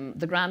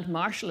 the Grand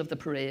Marshal of the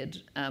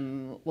parade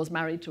was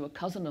married to a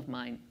cousin of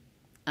mine.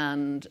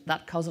 And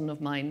that cousin of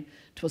mine,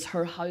 it was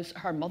her house,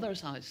 her mother's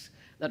house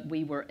that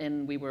we were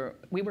in. We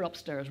were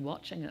upstairs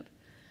watching it.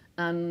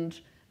 And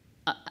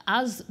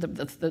as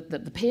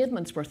the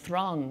pavements were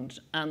thronged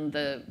and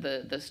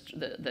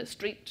the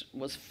street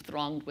was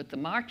thronged with the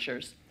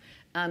marchers,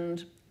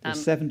 and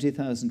there's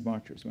 70,000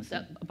 marchers, weren't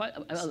there?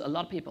 A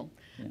lot of people.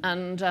 Yeah.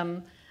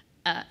 And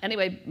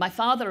anyway, my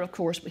father, of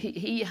course,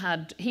 he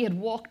had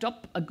walked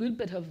up a good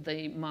bit of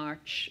the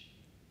march.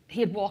 He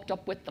had walked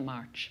up with the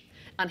march,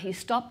 and he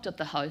stopped at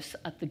the house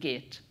at the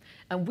gate.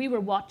 And we were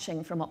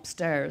watching from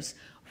upstairs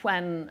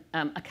when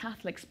a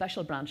Catholic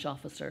special branch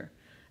officer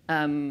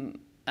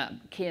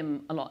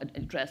came along,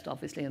 dressed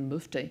obviously in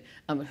mufti,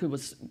 who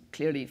was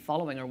clearly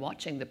following or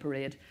watching the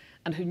parade,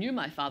 and who knew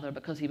my father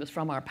because he was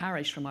from our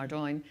parish, from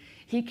Ardoyne.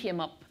 He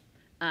came up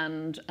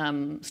and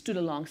stood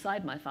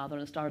alongside my father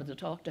and started to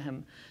talk to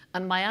him.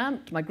 And my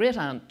aunt, my great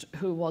aunt,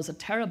 who was a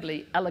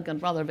terribly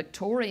elegant, rather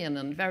Victorian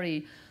and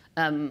very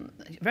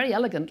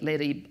elegant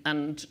lady,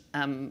 and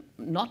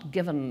not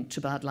given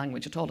to bad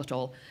language at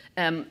all.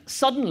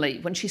 Suddenly,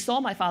 when she saw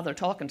my father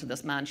talking to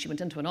this man, she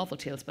went into an awful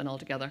tailspin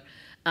altogether.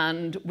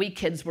 And we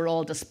kids were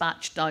all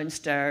dispatched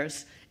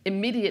downstairs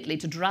immediately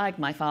to drag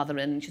my father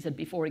in, she said,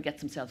 before he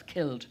gets himself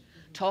killed,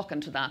 talking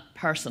to that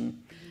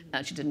person.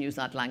 She didn't use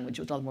that language,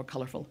 it was a lot more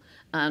colourful.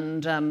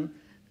 And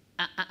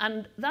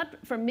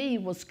that, for me,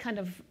 was kind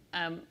of,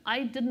 I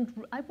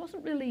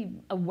wasn't really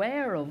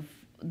aware of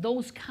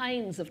those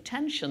kinds of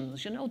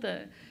tensions. You know,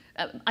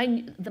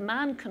 the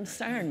man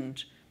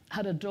concerned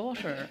had a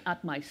daughter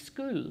at my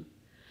school,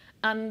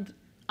 and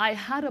I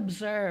had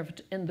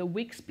observed in the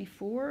weeks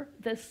before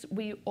this,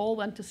 we all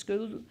went to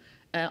school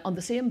on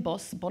the same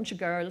bus, a bunch of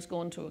girls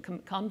going to a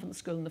convent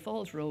school in the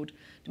Falls Road,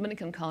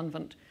 Dominican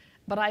convent,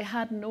 but I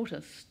had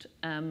noticed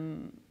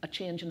a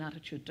change in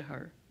attitude to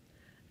her.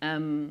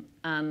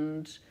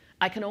 And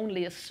I can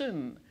only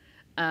assume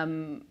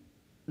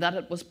that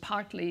it was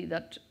partly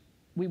that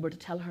we were to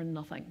tell her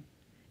nothing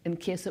in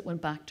case it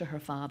went back to her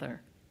father.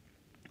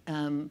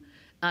 I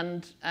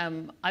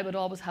would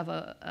always have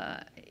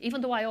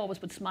even though I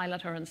always would smile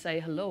at her and say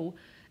hello,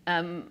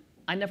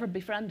 I never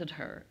befriended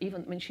her. I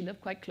mean, she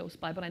lived quite close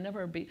by, but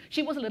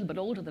she was a little bit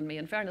older than me,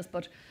 in fairness,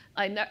 but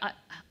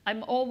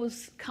I'm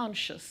always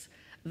conscious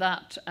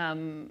that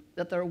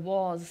there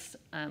was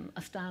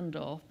a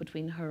standoff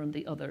between her and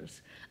the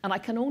others. And I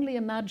can only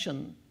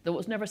imagine, though it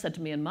was never said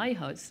to me in my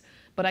house,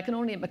 but I can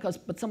only,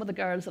 but some of the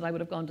girls that I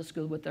would have gone to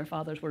school with, their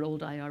fathers were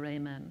old IRA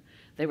men.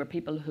 They were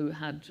people who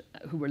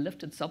were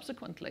lifted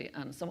subsequently,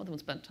 and some of them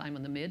spent time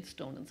on the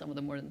Maidstone, and some of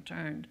them were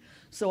interned.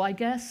 So I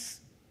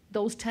guess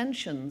those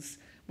tensions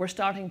were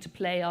starting to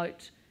play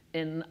out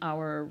in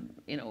our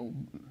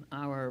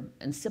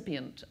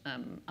incipient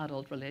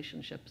adult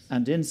relationships.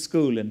 And in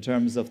school, in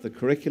terms of the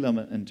curriculum,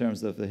 in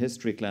terms of the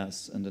history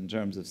class, and in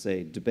terms of,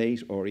 say,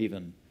 debate or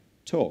even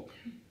talk,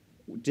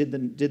 did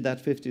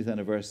that 50th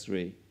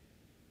anniversary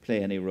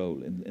play any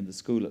role in the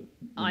school?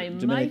 I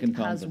Dominican might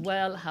convent? as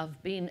well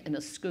have been in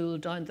a school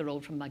down the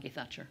road from Maggie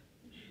Thatcher.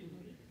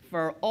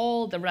 For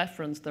all the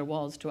reference there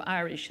was to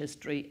Irish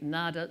history,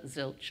 nada,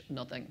 zilch,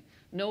 nothing.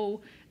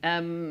 No,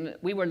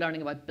 we were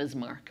learning about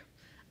Bismarck.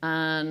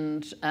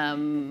 And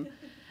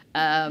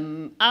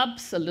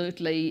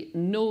absolutely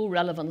no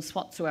relevance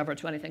whatsoever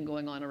to anything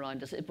going on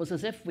around us. It was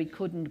as if we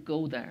couldn't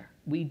go there.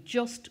 We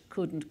just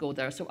couldn't go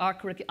there. So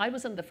I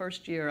was in the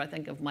first year, I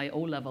think, of my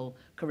O-level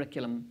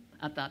curriculum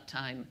at that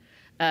time.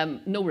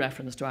 No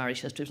reference to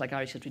Irish history. It was like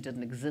Irish history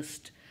didn't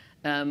exist.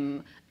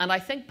 And I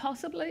think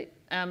possibly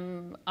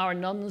our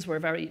nuns were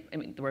they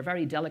were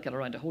very delicate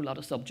around a whole lot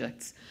of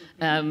subjects,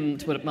 to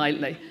put it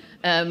mildly.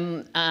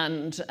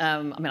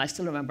 I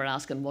still remember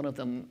asking one of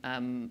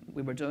them,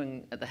 we were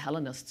doing the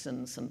Hellenists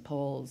in St.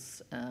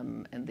 Paul's,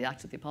 in the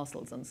Acts of the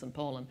Apostles in St.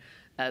 Paul,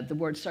 and the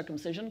word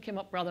circumcision came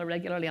up rather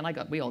regularly, and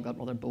we all got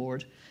rather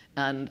bored.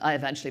 And I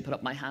eventually put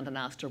up my hand and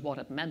asked her what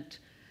it meant.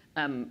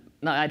 Now,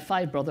 I had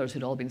 5 brothers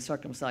who'd all been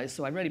circumcised,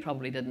 so I really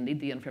probably didn't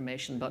need the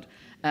information, but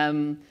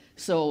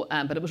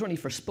it was only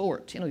for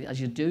sport,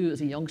 as you do as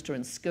a youngster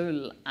in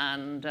school.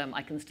 And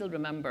I can still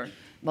remember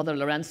Mother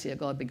Laurentia,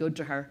 God be good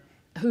to her,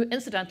 who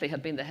incidentally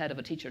had been the head of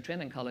a teacher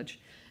training college,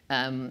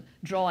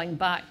 drawing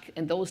back,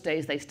 in those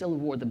days they still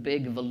wore the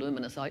big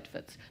voluminous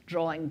outfits,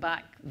 drawing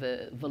back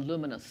the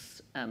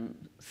voluminous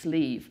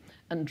sleeve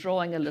and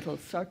drawing a little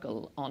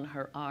circle on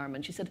her arm.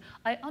 And she said,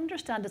 I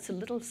understand it's a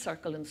little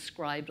circle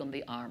inscribed on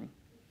the arm.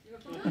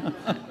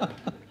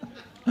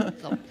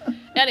 So,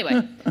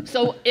 anyway,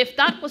 so if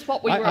that was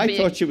what we were I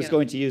thought she was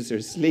going to use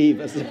her sleeve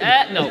as a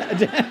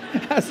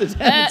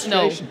demonstration.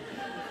 No.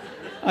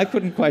 I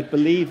couldn't quite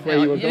believe where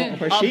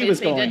she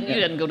was going. You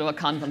didn't go to a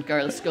convent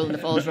girls' school in the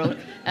Falls Road.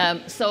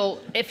 So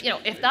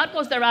if that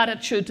was their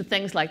attitude to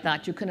things like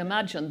that, you can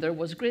imagine there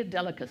was great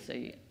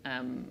delicacy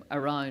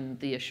around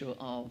the issue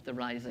of the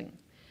rising,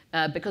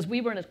 because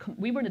we were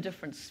in a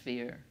different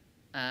sphere.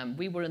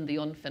 We were in the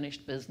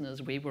unfinished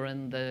business. We were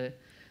in the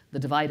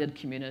divided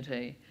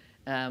community,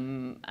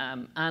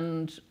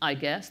 and I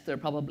guess there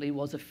probably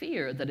was a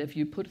fear that if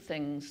you put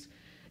things.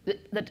 I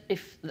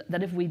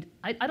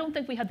don't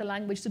think we had the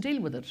language to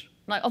deal with it.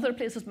 Now, other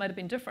places might have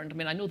been different. I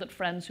mean, I know that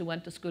friends who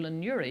went to school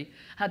in Newry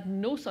had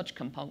no such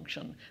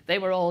compunction. They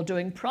were all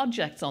doing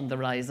projects on the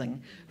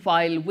rising,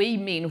 while we,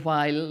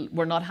 meanwhile,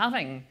 were not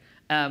having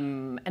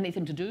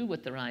anything to do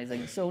with the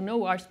rising. So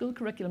no, our school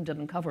curriculum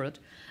didn't cover it.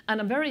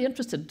 And I'm very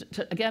interested,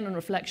 again, in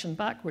reflection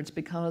backwards,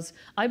 because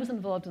I was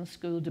involved in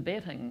school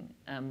debating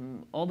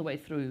all the way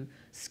through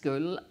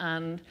school,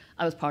 and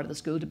I was part of the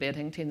school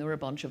debating team. There were a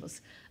bunch of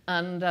us.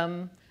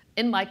 And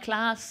in my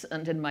class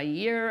and in my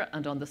year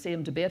and on the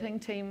same debating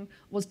team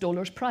was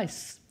Dolores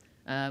Price.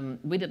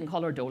 We didn't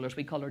call her Dolores,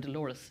 we call her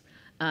Dolores.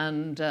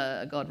 And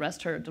God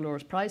rest her,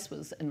 Dolores Price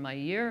was in my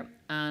year,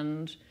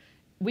 and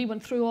we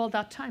went through all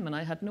that time, and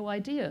I had no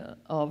idea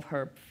of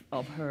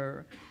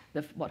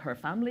what her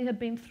family had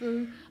been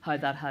through, how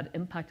that had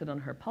impacted on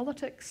her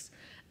politics.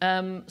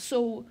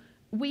 So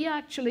we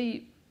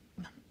actually,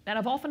 and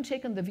I've often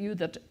taken the view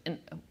that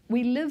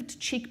we lived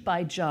cheek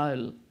by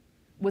jowl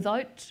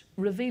without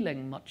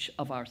revealing much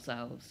of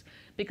ourselves,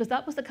 because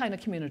that was the kind of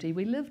community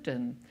we lived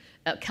in.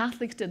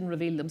 Catholics didn't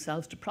reveal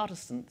themselves to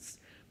Protestants,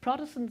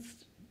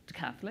 Protestants to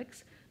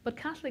Catholics, but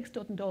Catholics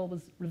didn't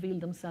always reveal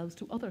themselves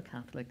to other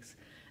Catholics.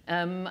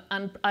 And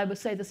I would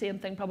say the same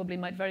thing probably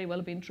might very well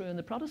have been true in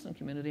the Protestant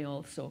community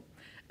also.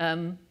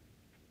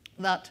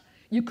 That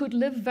you could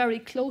live very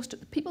close to,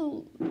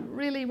 people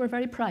really were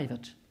very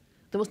private.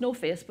 There was no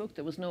Facebook,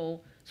 there was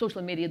no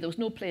social media, there was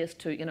no place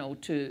to, you know,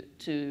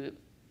 to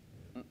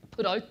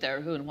put out there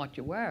who and what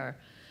you were.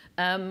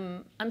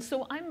 And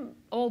so I'm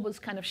always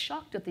kind of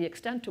shocked at the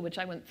extent to which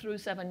I went through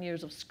 7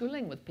 years of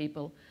schooling with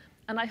people,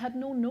 and I had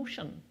no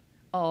notion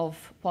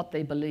of what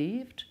they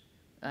believed,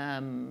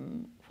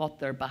 what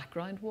their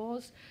background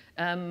was,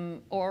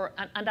 and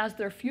as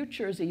their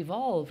futures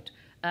evolved,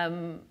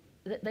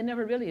 they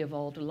never really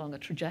evolved along a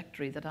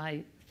trajectory that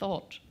I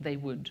thought they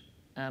would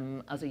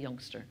as a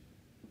youngster.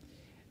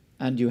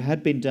 And you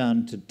had been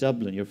down to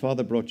Dublin. Your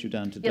father brought you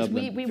down to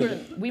Dublin.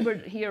 Yes, we were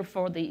here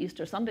for the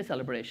Easter Sunday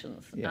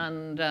celebrations, yeah.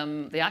 and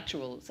the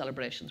actual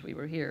celebrations. We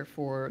were here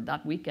for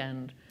that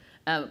weekend.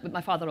 But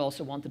my father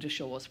also wanted to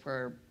show us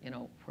where, you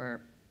know,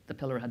 where the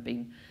pillar had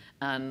been,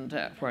 and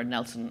where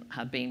Nelson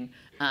had been,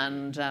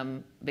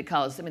 and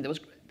because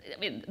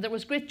there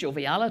was great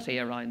joviality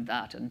around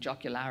that, and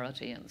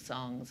jocularity, and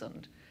songs,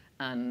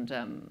 and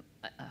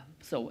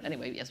so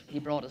anyway, yes, he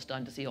brought us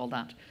down to see all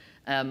that.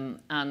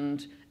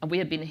 And we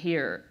had been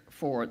here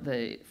for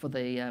the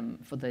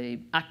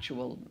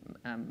actual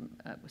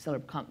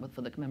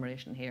for the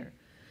commemoration here,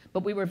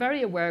 but we were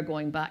very aware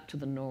going back to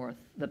the north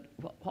that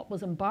what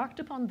was embarked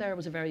upon there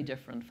was a very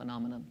different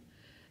phenomenon,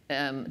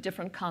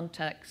 different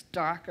context,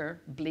 darker,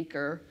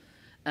 bleaker,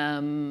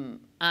 and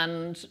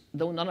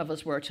though none of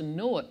us were to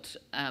know it,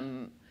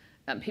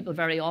 people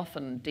very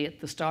often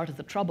date the start of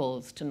the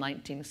Troubles to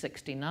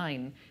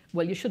 1969.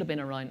 Well, you should have been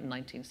around in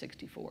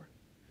 1964.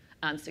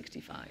 And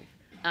 65,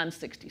 and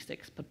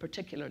 66, but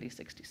particularly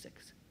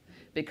 66.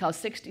 Because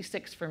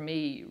 66 for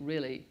me,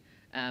 really,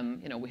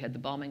 you know, we had the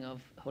bombing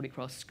of Holy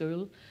Cross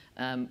School.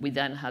 We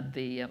then had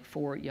the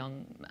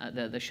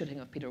the shooting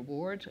of Peter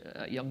Ward,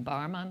 a young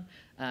barman.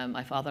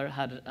 My father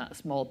had a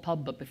small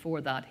pub, but before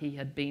that he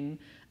had been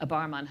a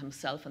barman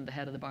himself and the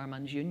head of the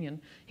Barman's Union.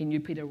 He knew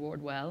Peter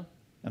Ward well.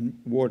 And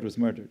Ward was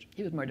murdered.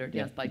 He was murdered,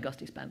 yeah. Yes, by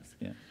Gusty Spence.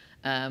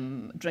 Yeah.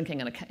 Drinking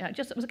in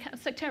it was a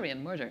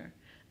sectarian murder.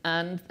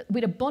 And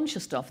we had a bunch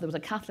of stuff. There was a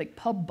Catholic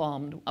pub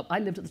bombed. I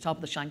lived at the top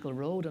of the Shankill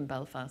Road in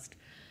Belfast.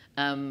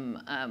 I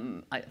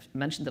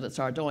mentioned that it's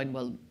Ardoyne.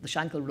 Well, the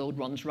Shankill Road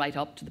runs right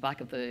up to the back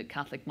of the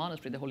Catholic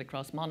monastery, the Holy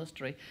Cross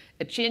Monastery.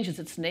 It changes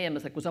its name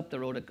as it goes up the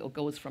road. It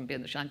goes from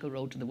being the Shankill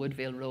Road to the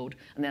Woodvale Road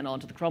and then on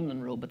to the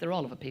Crumlin Road, but they're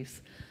all of a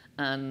piece.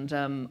 And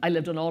I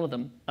lived on all of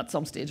them at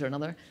some stage or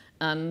another,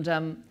 and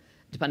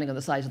depending on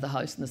the size of the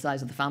house and the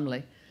size of the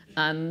family.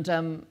 And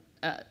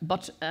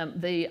but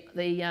the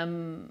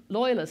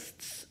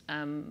Loyalists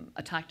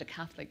attacked a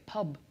Catholic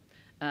pub,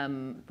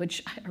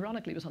 which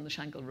ironically was on the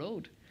Shankill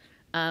Road.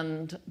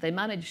 And they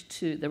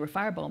were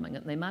firebombing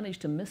it, and they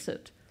managed to miss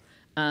it.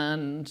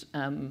 And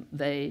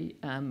they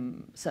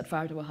set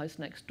fire to a house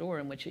next door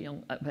in which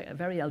a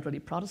very elderly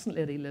Protestant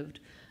lady lived.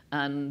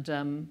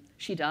 And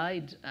she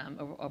died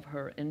of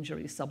her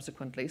injuries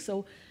subsequently.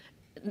 So,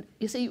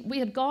 you see, we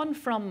had gone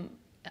from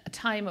a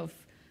time of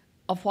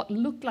what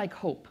looked like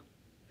hope,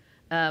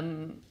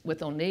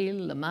 with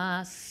O'Neill,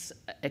 Lamass,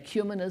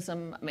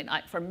 ecumenism. I mean,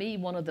 for me,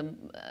 one of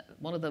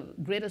the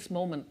greatest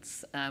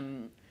moments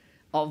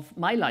of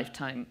my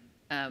lifetime,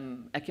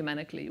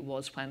 ecumenically,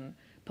 was when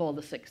Paul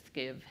VI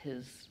gave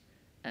his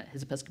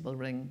episcopal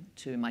ring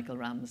to Michael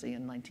Ramsey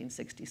in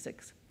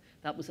 1966.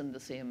 That was around the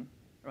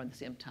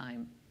same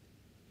time.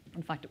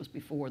 In fact, it was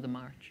before the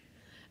march.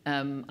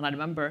 And I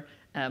remember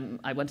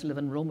I went to live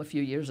in Rome a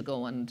few years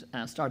ago and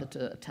started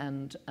to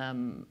attend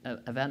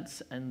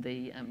events in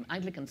the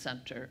Anglican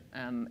Centre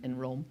in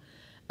Rome.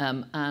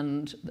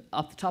 And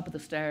up the top of the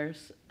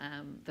stairs,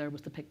 there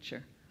was the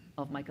picture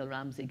of Michael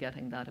Ramsey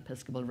getting that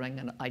episcopal ring,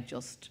 and I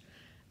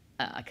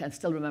can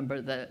still remember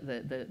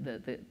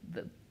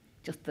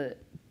just the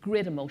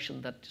great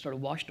emotion that sort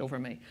of washed over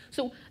me.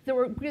 So there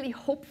were really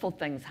hopeful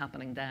things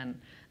happening then,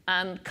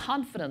 and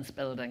confidence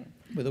building.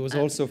 But there was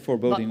also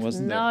foreboding,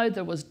 wasn't there? Now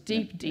there was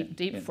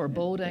deep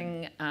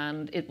foreboding,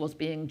 and it was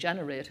being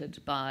generated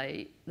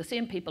by the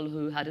same people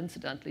who had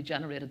incidentally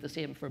generated the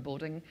same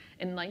foreboding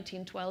in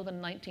 1912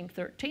 and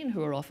 1913,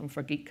 who are often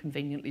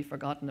conveniently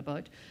forgotten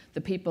about.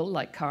 The people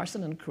like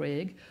Carson and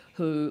Craig,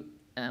 who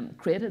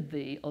created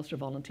the Ulster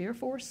Volunteer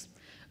Force,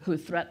 who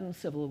threatened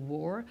civil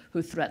war,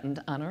 who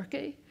threatened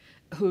anarchy,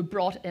 who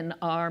brought in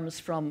arms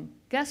from,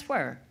 guess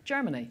where?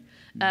 Germany.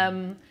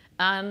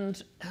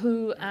 And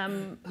who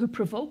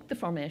provoked the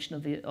formation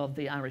of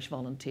the Irish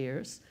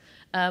Volunteers,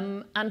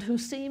 and who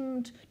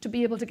seemed to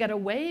be able to get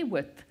away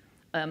with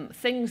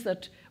things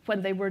that,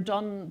 when they were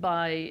done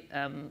by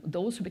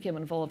those who became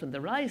involved in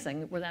the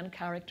rising, were then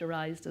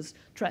characterised as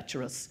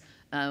treacherous,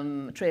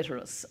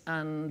 traitorous.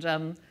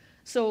 And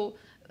so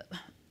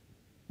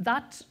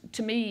that,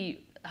 to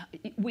me,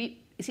 you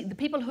see, the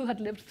people who had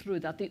lived through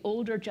that, the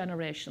older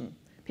generation,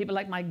 people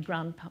like my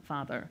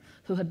grandfather,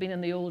 who had been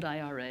in the old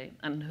IRA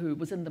and who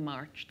was in the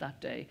march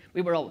that day.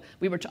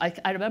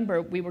 I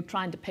remember we were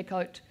trying to pick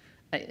out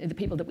the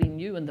people that we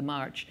knew in the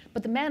march,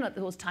 but the men at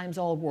those times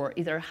all wore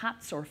either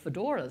hats or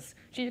fedoras.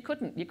 So you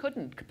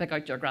couldn't pick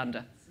out your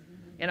granda.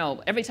 You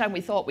know, every time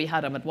we thought we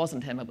had him, it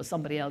wasn't him, it was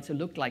somebody else who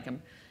looked like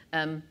him.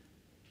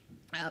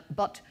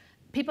 But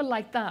people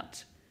like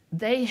that,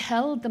 they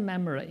held the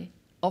memory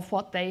of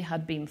what they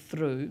had been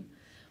through,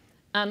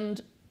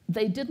 and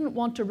they didn't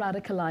want to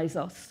radicalize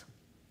us.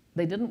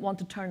 They didn't want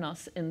to turn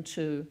us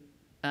into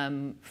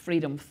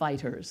freedom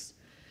fighters.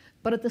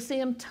 But at the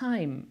same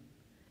time,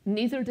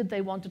 neither did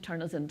they want to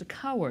turn us into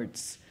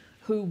cowards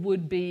who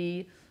would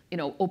be, you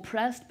know,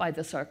 oppressed by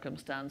the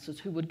circumstances,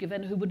 who would give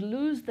in, who would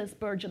lose this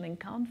burgeoning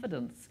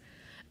confidence.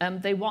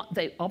 They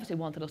obviously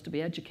wanted us to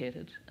be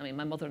educated. I mean,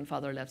 my mother and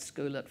father left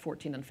school at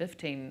 14 and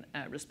 15,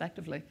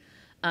 respectively.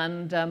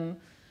 And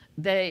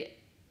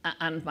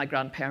and my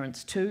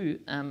grandparents too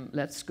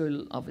left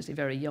school obviously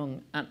very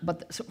young.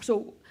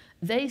 So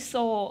they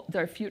saw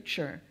their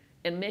future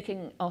in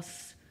making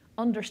us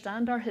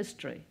understand our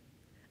history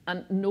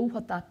and know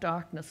what that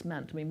darkness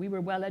meant. I mean, we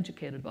were well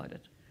educated about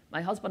it.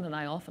 My husband and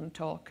I often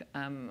talk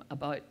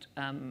about,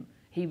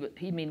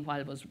 he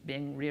meanwhile was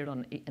being reared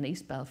in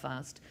East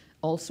Belfast,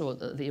 also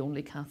the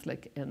only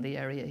Catholic in the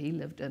area he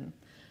lived in.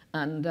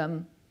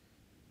 And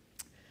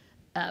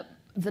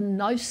the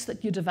nous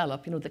that you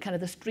develop, you know, the kind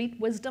of the street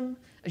wisdom,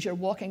 as you're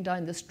walking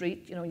down the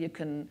street, you know, you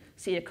can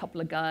see a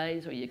couple of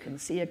guys or you can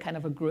see a kind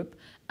of a group,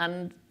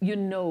 and you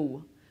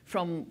know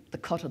from the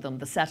cut of them,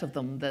 the set of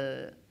them,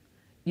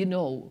 you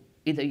know,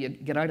 either you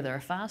get out of there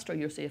fast or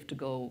you're safe to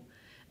go.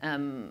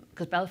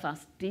 Because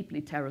Belfast's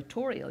deeply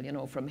territorial, you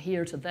know, from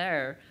here to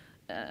there,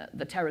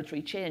 the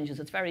territory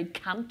changes. It's very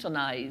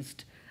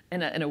cantonized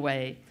in a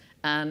way.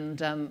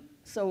 And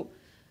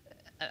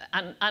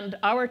and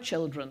our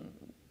children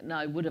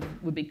now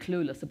would be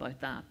clueless about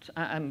that.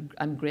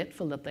 I'm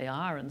grateful that they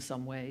are in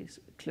some ways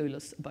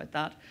clueless about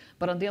that.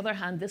 But on the other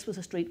hand, this was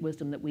a street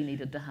wisdom that we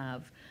needed to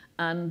have.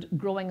 And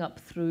growing up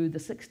through the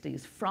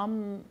 60s,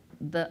 from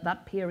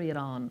that period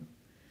on,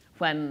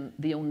 when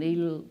the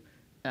O'Neill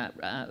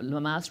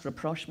Le Mas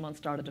rapprochement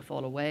started to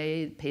fall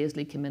away,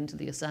 Paisley came into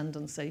the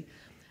ascendancy,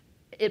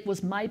 it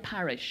was my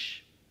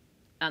parish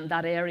and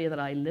that area that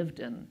I lived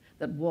in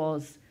that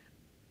was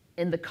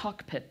in the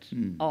cockpit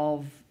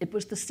of, it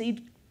was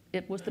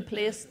the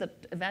place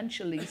that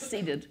eventually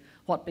seeded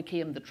what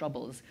became the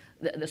Troubles,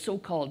 the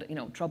so-called, you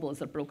know, Troubles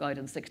that broke out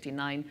in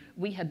 '69.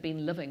 We had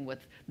been living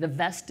with the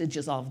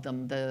vestiges of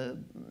them, the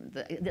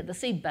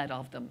seedbed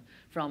of them,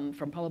 from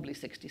probably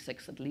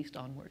 '66 at least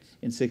onwards.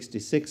 In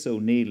 '66,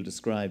 O'Neill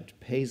described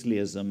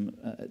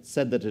Paisleyism,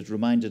 said that it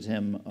reminded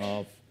him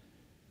of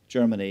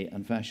Germany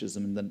and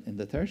fascism in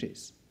the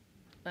 30s.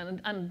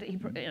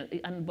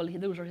 And well,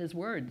 those are his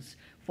words.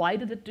 Why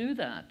did it do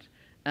that?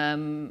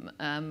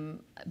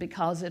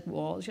 Because it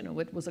was, you know,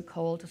 it was a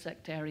call to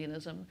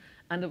sectarianism,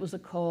 and it was a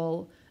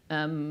call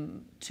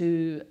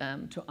to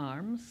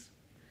arms,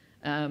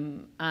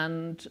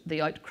 and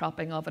the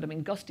outcropping of it. I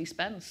mean, Gusty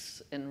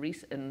Spence in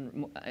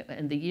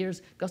the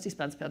years, Gusty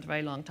Spence spent a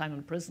very long time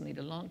in prison. He had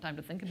a long time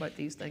to think about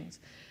these things,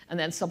 and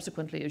then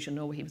subsequently, as you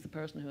know, he was the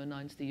person who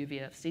announced the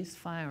UVF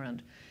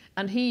ceasefire,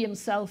 and he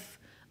himself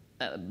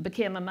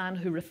became a man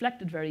who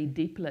reflected very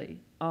deeply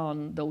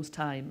on those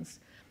times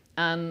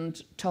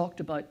and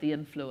talked about the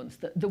influence,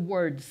 the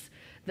words,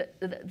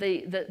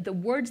 the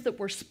words that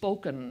were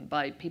spoken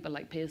by people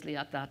like Paisley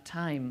at that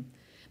time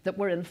that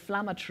were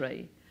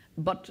inflammatory,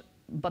 but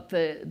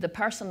the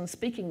person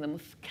speaking them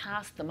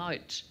cast them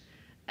out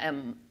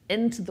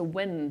into the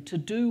wind to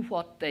do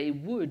what they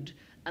would,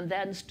 and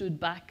then stood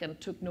back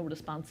and took no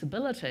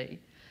responsibility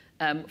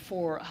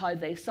for how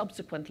they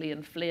subsequently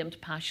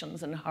inflamed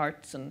passions and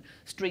hearts and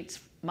streets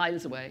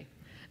miles away,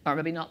 or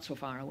maybe not so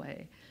far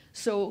away.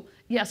 So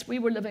yes, we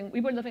were living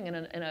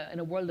in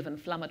a world of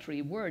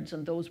inflammatory words,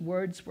 and those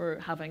words were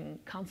having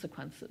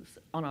consequences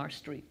on our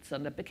streets.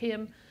 And it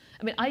became,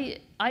 I mean,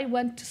 I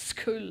went to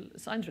school.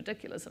 It sounds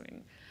ridiculous. I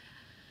mean,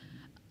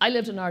 I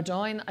lived in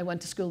Ardoyne. I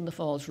went to school in the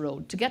Falls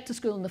Road. To get to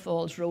school in the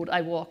Falls Road,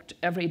 I walked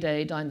every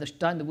day down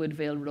the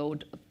Woodvale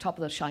Road, top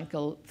of the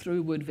Shankill,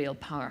 through Woodvale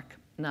Park.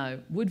 Now,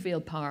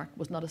 Woodvale Park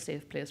was not a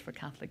safe place for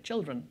Catholic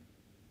children,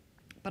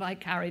 but I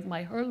carried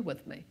my hurl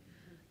with me.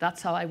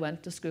 That's how I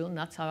went to school, and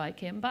that's how I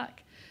came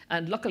back.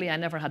 And luckily, I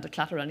never had to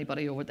clatter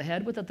anybody over the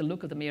head with it. The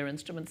look of the mere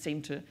instrument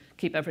seemed to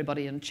keep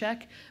everybody in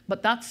check.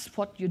 But that's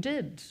what you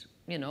did.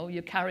 You know,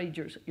 you carried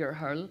your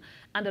hurl.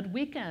 And at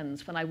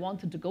weekends, when I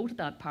wanted to go to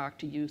that park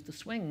to use the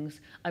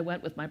swings, I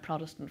went with my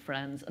Protestant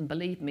friends, and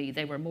believe me,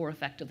 they were more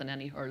effective than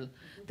any hurl.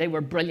 They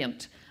were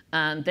brilliant,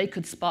 and they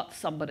could spot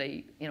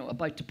somebody, you know,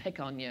 about to pick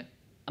on you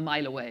a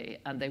mile away,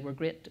 and they were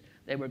great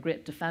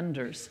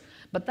defenders.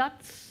 But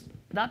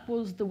that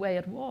was the way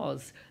it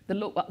was.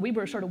 We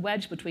were sort of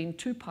wedged between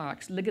two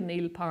parks,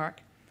 Ligonneil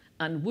Park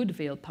and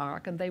Woodvale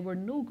Park, and they were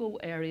no-go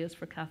areas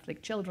for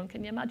Catholic children.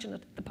 Can you imagine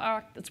it? The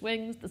park, the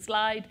swings, the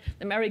slide,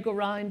 the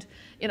merry-go-round,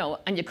 you know,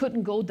 and you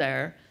couldn't go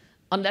there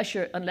unless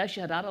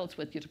you had adults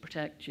with you to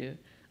protect you,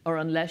 or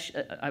unless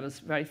I was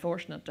very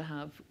fortunate to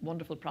have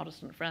wonderful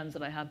Protestant friends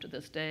that I have to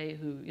this day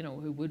who, you know,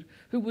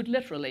 who would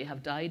literally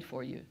have died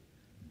for you.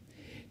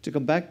 To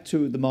come back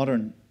to the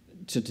modern,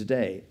 to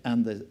today,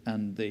 and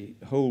the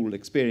whole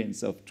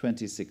experience of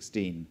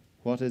 2016,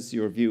 what is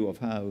your view of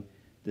how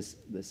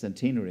the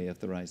centenary of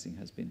the Rising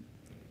has been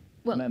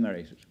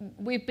commemorated?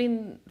 We've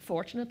been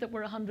fortunate that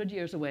we're 100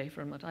 years away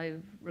from it. I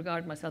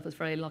regard myself as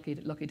very lucky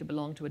to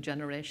belong to a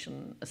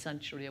generation, a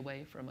century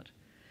away from it.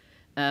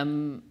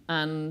 And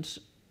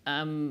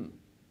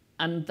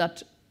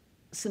that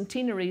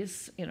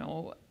centenaries, you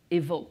know,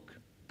 evoke,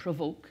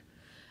 provoke,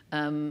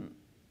 and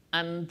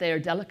they're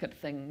delicate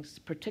things,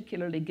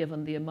 particularly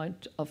given the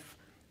amount of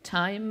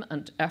time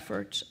and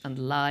effort and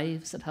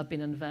lives that have been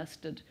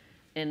invested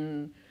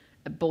in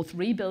both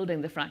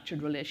rebuilding the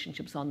fractured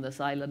relationships on this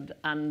island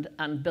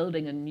and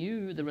building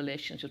anew the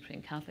relationships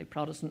between Catholic,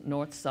 Protestant,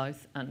 North,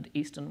 South, and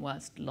East and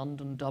West,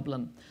 London,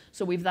 Dublin.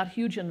 So we've that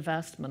huge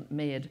investment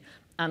made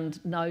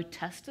and now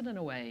tested in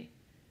a way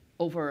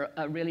over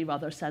a really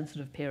rather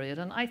sensitive period,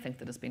 and I think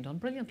that it's been done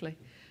brilliantly.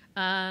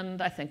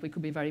 And I think we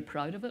could be very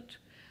proud of it.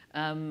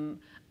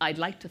 I'd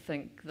like to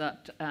think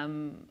that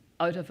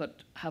out of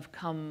it have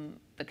come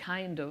the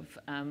kind of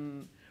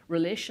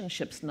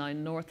relationships now,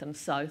 North and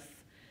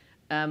South,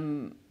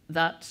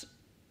 that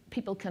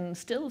people can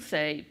still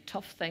say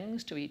tough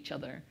things to each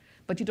other,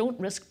 but you don't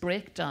risk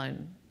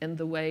breakdown in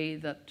the way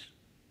that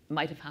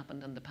might have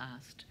happened in the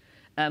past.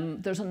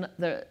 There's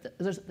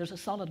a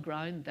solid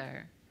ground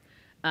there,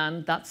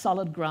 and that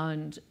solid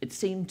ground, it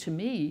seemed to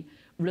me,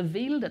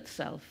 revealed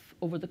itself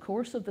over the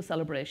course of the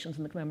celebrations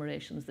and the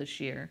commemorations this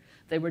year.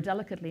 They were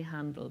delicately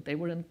handled, they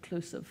were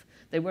inclusive,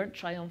 they weren't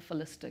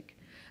triumphalistic,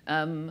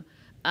 and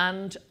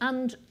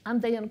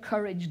they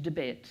encouraged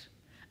debate.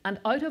 And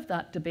out of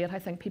that debate, I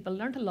think people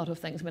learned a lot of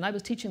things. I mean, I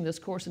was teaching this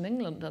course in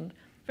England, and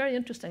very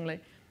interestingly,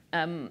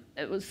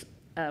 it was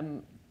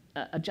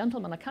a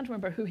gentleman, I can't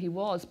remember who he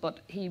was, but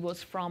he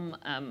was from,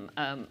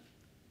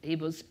 he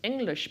was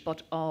English,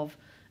 but of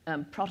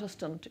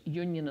Protestant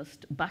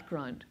Unionist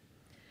background.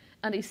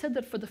 And he said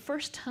that for the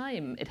first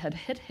time it had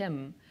hit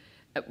him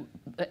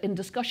in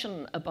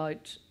discussion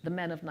about the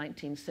men of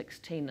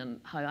 1916 and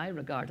how I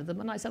regarded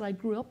them. And I said, I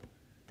grew up,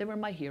 they were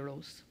my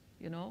heroes,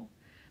 you know.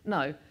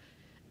 Now,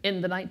 in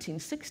the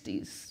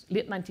 1960s,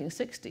 late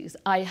 1960s,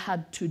 I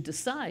had to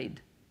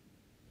decide.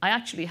 I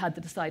actually had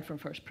to decide from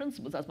first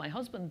principles, as my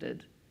husband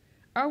did.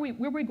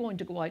 Were we going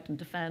to go out and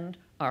defend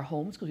our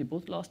homes, because we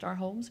both lost our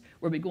homes?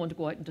 Were we going to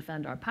go out and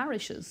defend our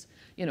parishes,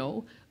 you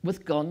know,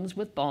 with guns,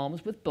 with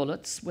bombs, with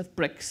bullets, with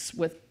bricks,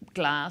 with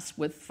glass,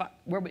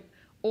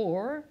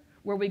 or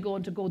were we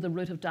going to go the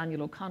route of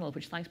Daniel O'Connell,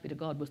 which, thanks be to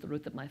God, was the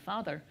route that my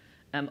father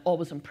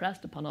always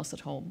impressed upon us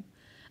at home?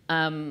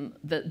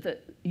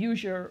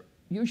 Use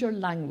your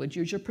language,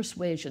 use your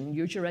persuasion,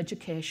 use your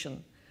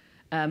education,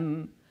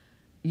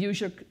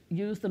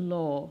 use the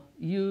law,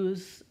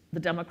 use the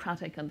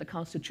democratic and the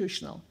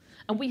constitutional.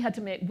 And we had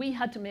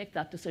to make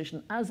that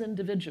decision as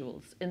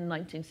individuals in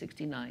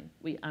 1969,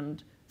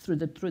 and through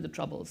the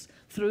Troubles,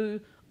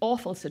 through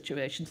awful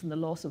situations and the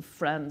loss of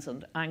friends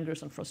and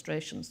angers and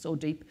frustrations so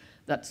deep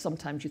that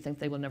sometimes you think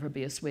they will never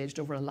be assuaged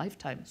over a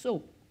lifetime.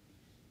 So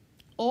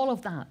all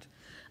of that.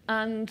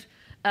 And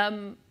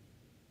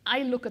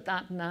I look at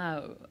that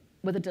now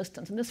with a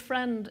distance. And this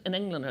friend in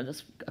England, or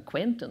this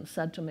acquaintance,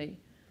 said to me,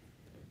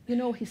 you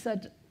know, he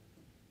said,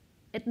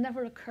 it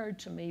never occurred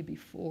to me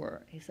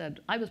before. He said,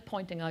 I was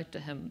pointing out to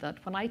him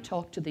that when I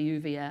talk to the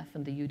UVF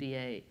and the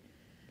UDA,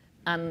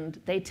 and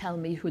they tell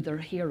me who their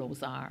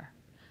heroes are,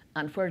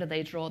 and where do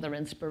they draw their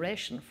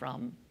inspiration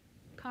from?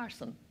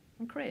 Carson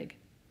and Craig.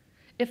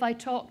 If I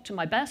talk to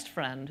my best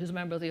friend, who's a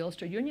member of the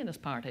Ulster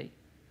Unionist Party,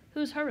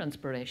 who's her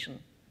inspiration?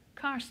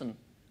 Carson,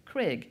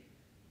 Craig.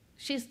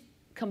 She's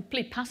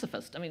complete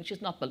pacifist. I mean, she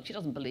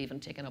doesn't believe in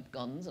taking up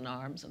guns and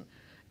arms, and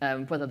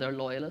whether they're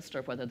loyalist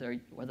or whether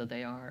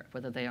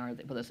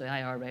it's the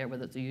IRA or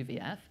whether it's the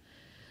UVF.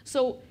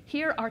 So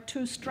here are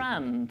two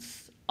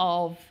strands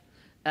of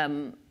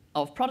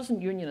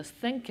Protestant Unionist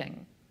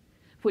thinking,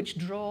 which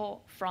draw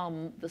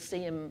from the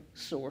same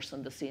source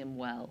and the same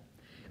well.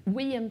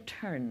 We, in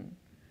turn,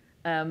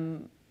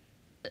 you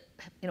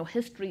know,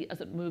 history as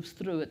it moves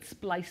through, it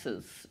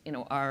splices. You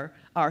know,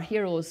 our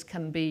heroes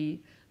can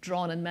be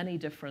drawn in many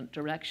different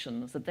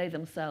directions that they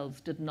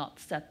themselves did not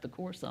set the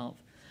course of.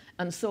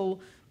 And so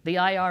the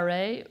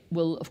IRA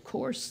will, of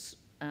course,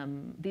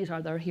 these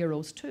are their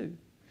heroes too.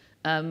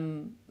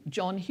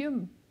 John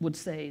Hume would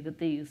say that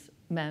these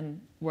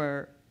men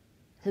were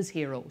his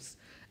heroes.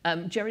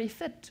 Jerry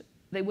Fitt,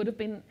 they would have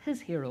been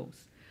his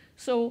heroes.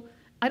 So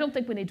I don't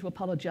think we need to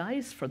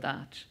apologize for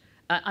that.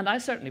 And I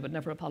certainly would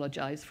never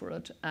apologize for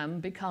it,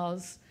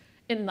 because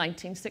in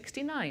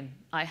 1969,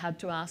 I had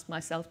to ask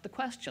myself the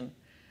question,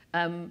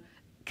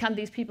 can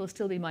these people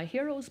still be my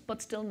heroes,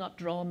 but still not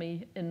draw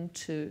me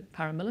into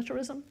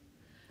paramilitarism?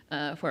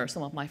 where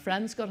some of my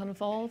friends got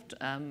involved,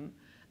 and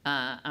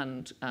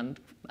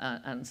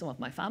some of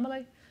my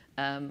family.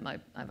 I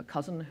have a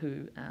cousin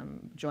who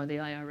joined the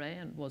IRA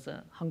and was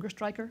a hunger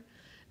striker,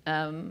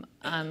 and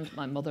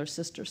my mother's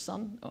sister's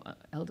son,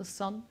 eldest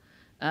son.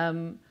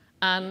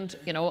 And,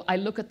 you know, I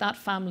look at that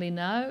family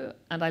now,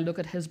 and I look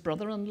at his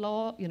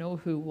brother-in-law, you know,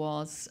 who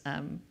was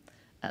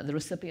the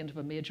recipient of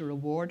a major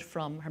award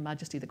from Her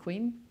Majesty the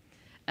Queen.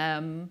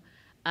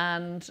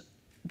 And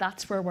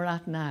that's where we're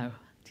at now,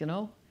 you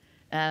know.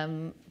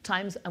 And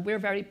we're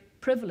very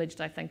privileged,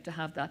 I think, to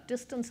have that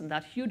distance and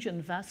that huge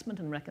investment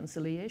in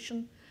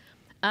reconciliation,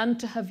 and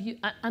to have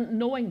and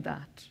knowing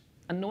that,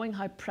 and knowing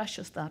how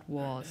precious that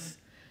was,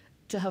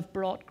 to have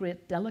brought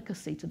great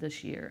delicacy to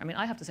this year. I mean,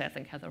 I have to say, I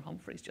think Heather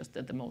Humphreys just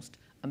did the most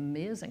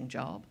amazing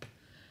job,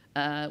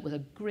 with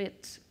a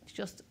great,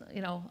 just,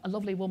 you know, a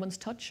lovely woman's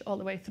touch all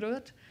the way through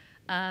it.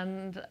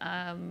 And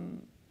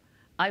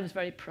I was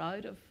very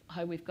proud of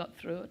how we've got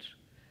through it.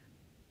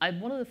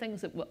 One of the things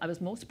that I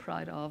was most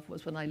proud of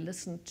was when I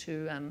listened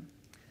to, I'm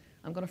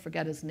going to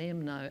forget his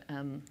name now,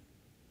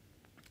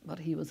 but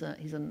he's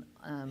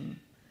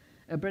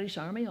a British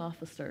Army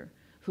officer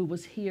who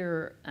was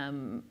here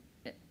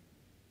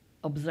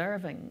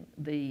observing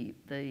the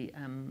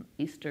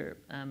Easter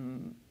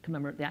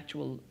the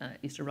actual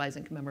Easter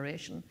Rising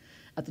commemoration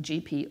at the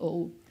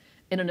GPO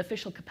in an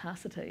official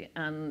capacity,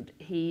 and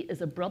he is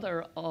a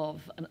brother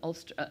of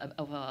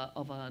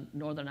a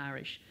Northern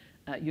Irish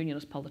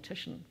Unionist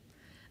politician,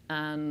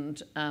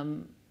 and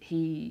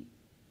he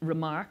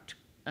remarked,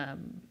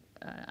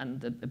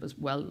 and it was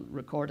well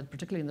recorded,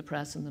 particularly in the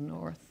press in the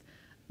North,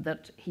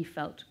 that he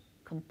felt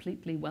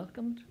completely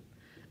welcomed.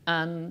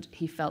 And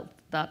he felt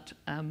that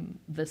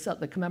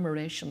the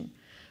commemoration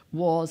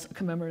was a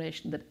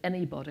commemoration that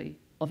anybody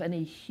of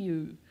any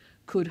hue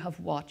could have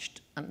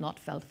watched and not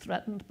felt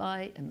threatened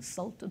by,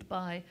 insulted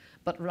by,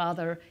 but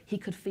rather he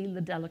could feel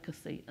the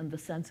delicacy and the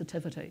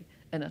sensitivity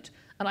in it.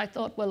 And I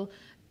thought, well,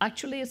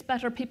 actually it's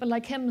better people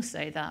like him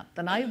say that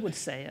than I would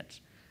say it,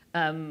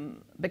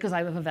 because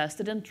I have a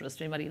vested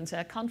interest. We might even say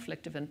a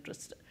conflict of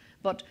interest.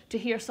 But to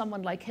hear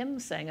someone like him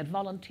saying it,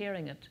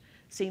 volunteering it,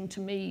 seemed to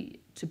me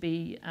to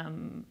be,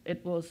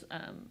 it was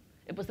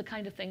the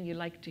kind of thing you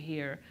like to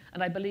hear,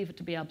 and I believe it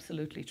to be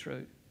absolutely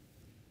true.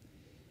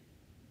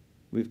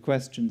 We have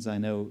questions, I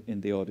know,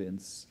 in the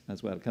audience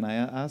as well. Can I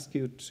ask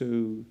you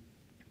to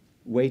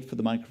wait for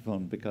the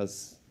microphone,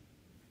 because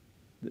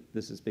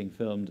this is being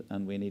filmed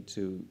and we need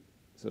to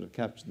sort of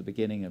capture the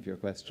beginning of your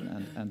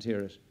question and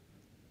hear it.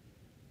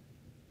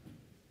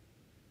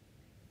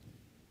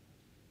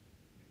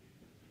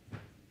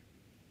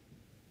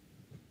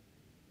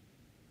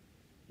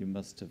 You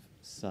must have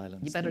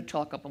silenced. You better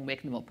talk up and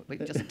wake them up.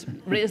 Just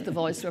raise the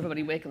voice so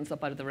everybody wakens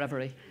up out of the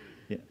reverie.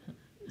 Yeah.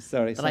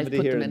 Sorry,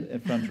 somebody here in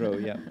front row,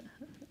 yeah.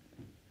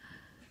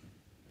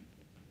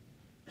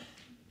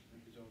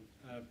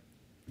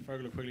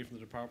 Fergal Quigley from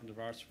the Department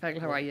of Arts.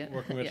 Fergal, how are you?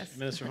 Working with Yes.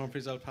 Minister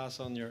Humphreys, I'll pass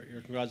on your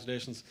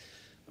congratulations.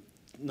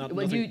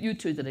 Well, you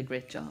two did a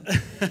great job.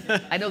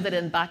 I know that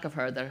in back of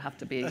her there have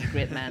to be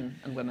great men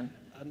and women.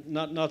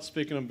 Not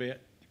speaking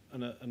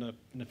on an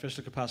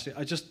official capacity,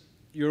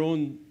 your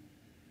own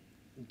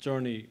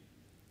journey,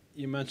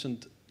 you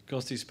mentioned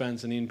Gusty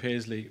Spence and Ian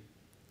Paisley.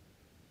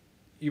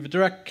 You have a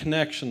direct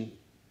connection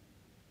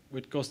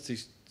with Gusty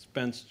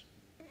Spence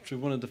through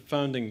one of the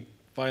founding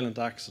violent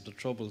acts of the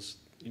Troubles.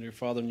 You know, your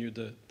father knew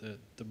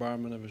the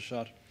barman of a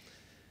shot.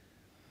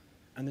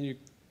 And then you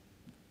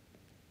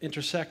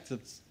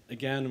intersected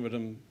again with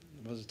him,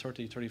 was it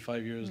 30,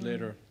 35 years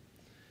later.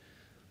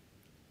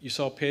 You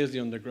saw Paisley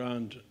on the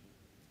ground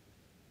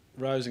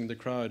rousing the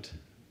crowd.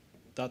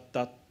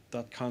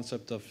 That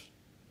concept of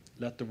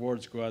let the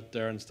words go out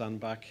there and stand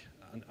back.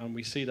 And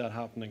we see that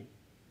happening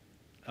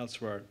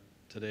elsewhere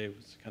today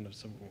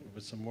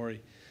with some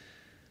worry.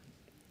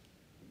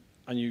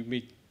 And you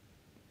meet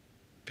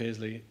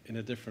Paisley in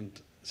a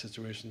different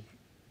situation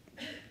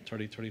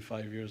 30,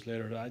 35 years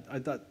later.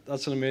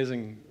 That's an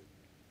amazing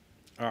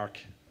arc.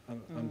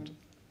 And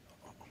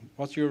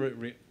what's your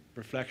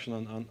reflection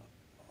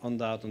on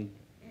that? And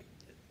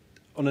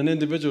on an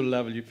individual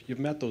level, you've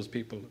met those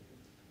people,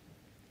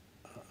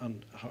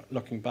 and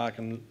looking back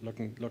and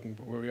looking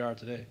where we are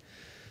today.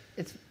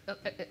 It's.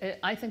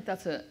 I think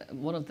that's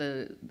one of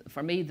the,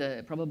 for me,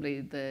 probably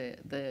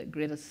the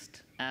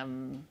greatest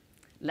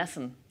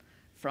lesson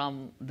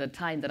from the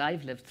time that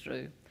I've lived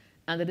through,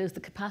 and it is the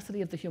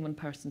capacity of the human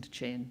person to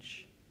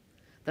change.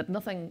 That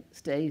nothing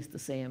stays the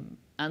same,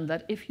 and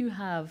that if you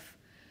have,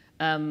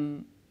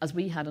 as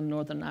we had in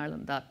Northern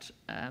Ireland, that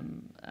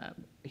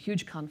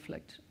huge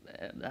conflict,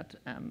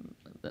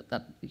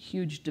 that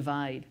huge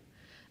divide.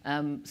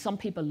 Some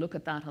people look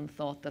at that and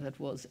thought that it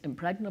was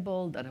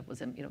impregnable, that it was,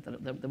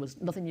 that there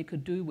was nothing you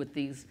could do with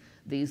these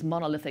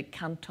monolithic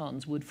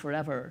cantons would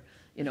forever,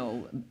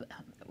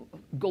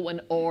 go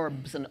in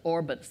orbs and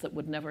orbits that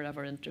would never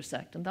ever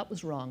intersect, and that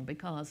was wrong,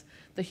 because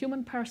the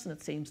human person,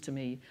 it seems to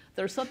me,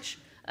 there's such.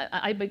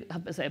 I've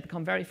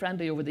become very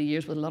friendly over the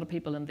years with a lot of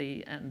people in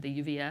the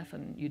UVF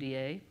and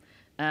UDA,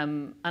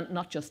 And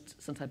not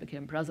just since I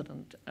became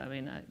president. I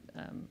mean,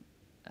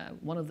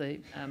 one of the,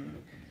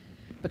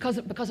 because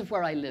of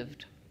where I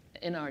lived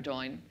in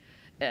Ardoyne,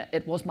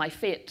 it was my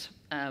fate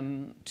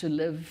to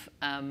live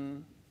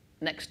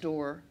next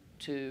door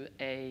to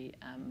a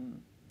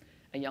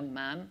young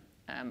man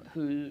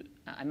who,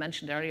 I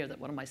mentioned earlier that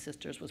one of my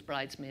sisters was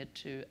bridesmaid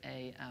to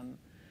a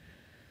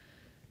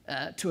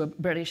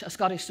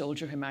Scottish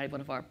soldier who married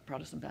one of our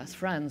Protestant best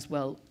friends.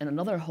 Well, in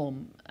another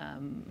home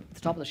at the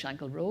top of the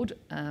Shankill Road,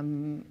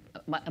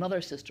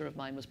 another sister of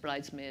mine was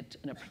bridesmaid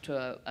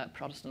to a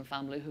Protestant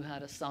family who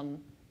had a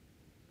son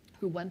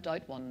who went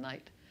out one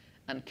night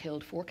and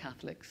killed 4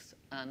 Catholics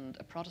and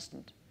a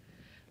Protestant.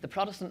 The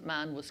Protestant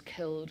man was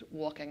killed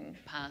walking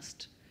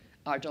past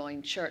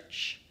Ardoyne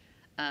Church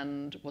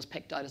and was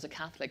picked out as a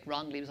Catholic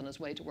wrongly. He was on his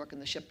way to work in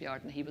the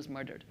shipyard and he was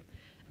murdered.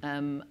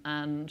 And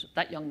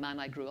that young man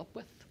I grew up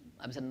with.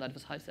 I was in and out of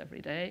his house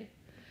every day.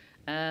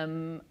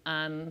 And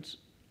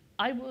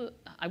I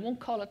won't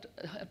call it,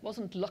 it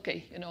wasn't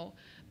lucky, you know,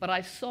 but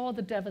I saw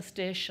the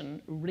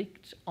devastation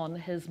wreaked on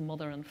his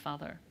mother and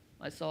father.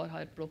 I saw how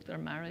it broke their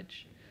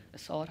marriage. I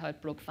saw how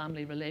it broke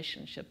family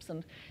relationships.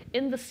 And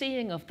in the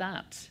seeing of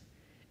that,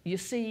 you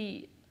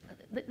see,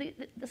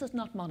 this is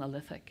not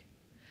monolithic.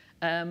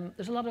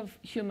 There's a lot of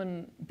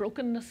human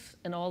brokenness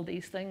in all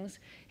these things.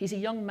 He's a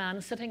young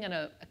man sitting in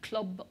a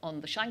club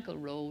on the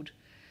Shankill Road.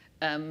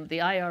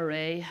 The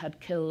IRA had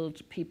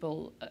killed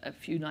people a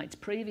few nights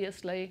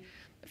previously.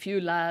 A few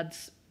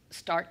lads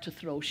start to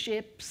throw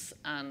shapes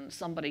and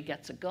somebody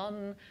gets a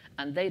gun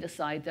and they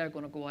decide they're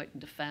going to go out and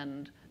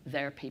defend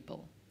their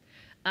people.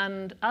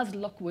 And as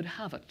luck would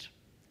have it,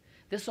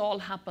 this all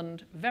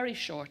happened very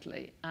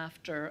shortly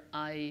after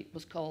I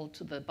was called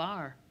to the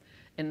bar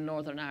in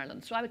Northern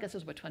Ireland. So I guess I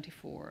was about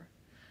 24.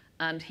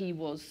 And he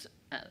was,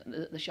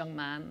 this young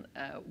man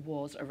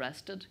was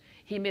arrested.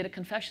 He made a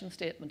confession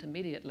statement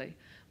immediately.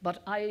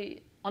 But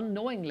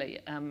unknowingly,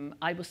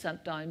 I was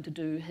sent down to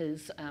do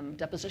his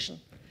deposition.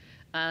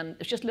 And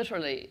it's just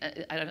literally,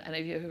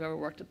 any of you who've ever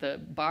worked at the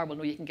bar will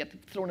know you can get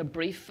thrown a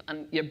brief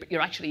and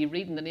you're actually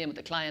reading the name of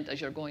the client as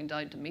you're going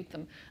down to meet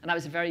them. And I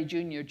was a very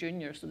junior,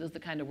 so this is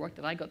the kind of work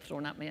that I got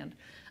thrown at me. And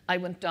I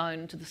went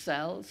down to the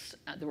cells.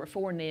 There were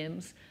 4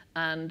 names.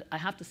 And I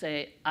have to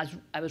say, as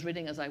I was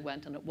reading as I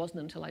went, and it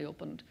wasn't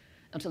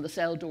until the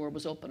cell door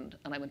was opened,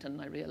 and I went in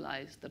and I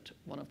realized that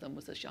one of them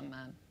was this young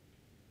man.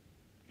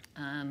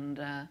 And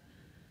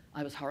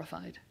I was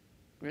horrified,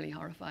 really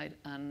horrified.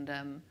 And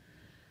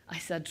I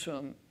said to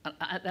him,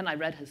 then I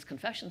read his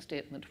confession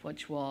statement,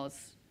 which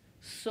was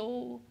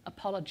so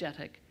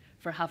apologetic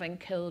for having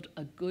killed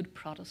a good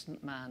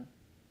Protestant man,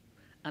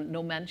 and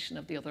no mention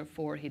of the other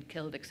 4 he'd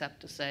killed except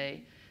to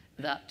say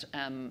that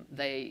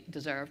they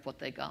deserved what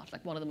they got.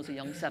 Like one of them was a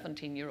young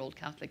 17-year-old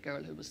Catholic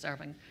girl who was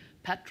serving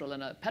petrol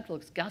in a petrol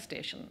gas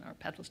station or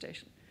petrol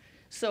station.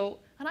 So,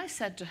 and I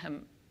said to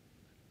him,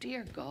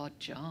 "Dear God,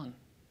 John,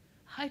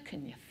 how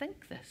can you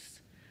think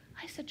this?"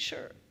 I said,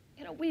 "Sure,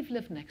 you know, we've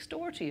lived next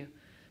door to you.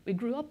 We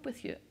grew up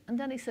with you." And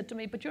then he said to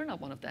me, "But you're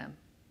not one of them."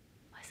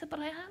 I said,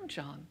 "But I am,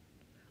 John."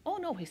 "Oh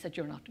no," he said,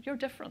 "you're not. You're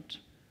different."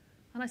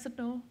 And I said,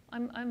 "No,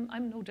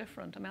 I'm no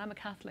different. I mean, I'm a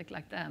Catholic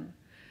like them."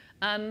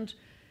 And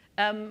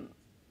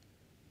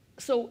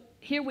so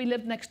here we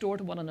lived next door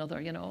to one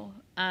another, you know,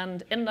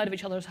 and in and out of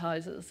each other's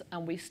houses,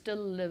 and we still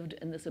lived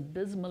in this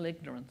abysmal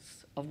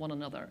ignorance of one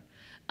another.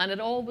 And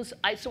I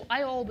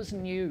always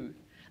knew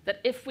that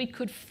if we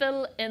could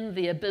fill in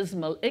the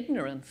abysmal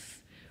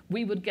ignorance,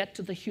 we would get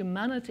to the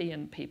humanity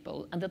in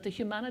people, and that the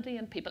humanity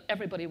in people,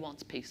 everybody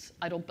wants peace.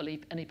 I don't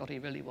believe anybody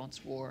really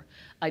wants war.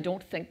 I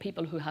don't think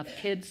people who have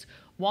kids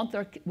want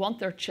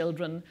their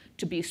children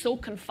to be so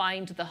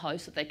confined to the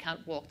house that they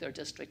can't walk their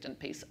district in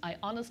peace. I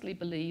honestly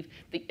believe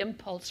the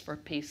impulse for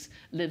peace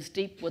lives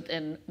deep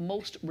within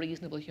most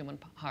reasonable human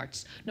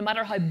hearts, no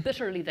matter how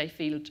bitterly they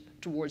feel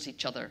towards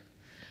each other.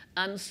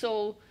 And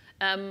so,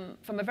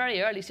 from a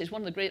very early stage,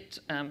 one of the great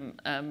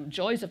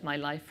joys of my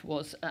life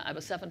was I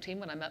was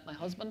 17 when I met my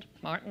husband,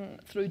 Martin,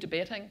 through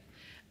debating.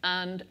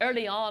 And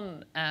early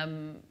on,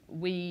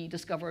 we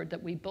discovered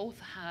that we both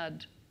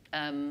had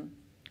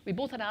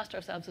asked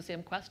ourselves the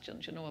same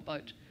questions, you know,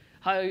 about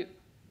how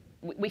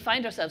we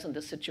find ourselves in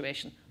this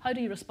situation. How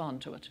do you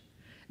respond to it?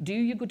 Do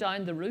you go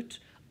down the route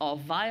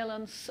of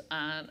violence,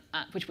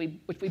 which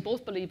we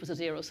both believe was a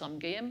zero-sum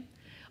game?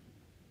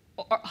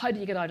 Or how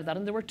do you get out of that?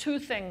 And there were 2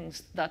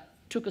 things that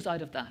took us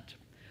out of that.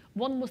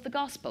 One was the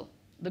gospel,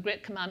 the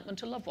great commandment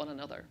to love one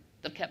another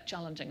that kept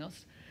challenging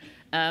us.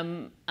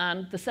 And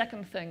the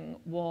second thing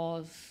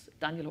was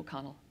Daniel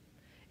O'Connell.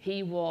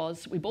 We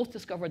both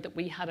discovered that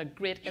we had a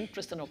great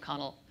interest in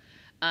O'Connell.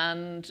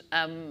 And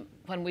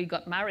when we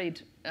got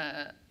married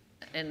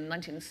in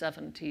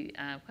 1970,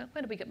 when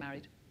did we get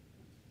married?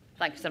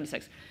 Thank you,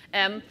 76.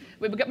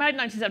 We got married in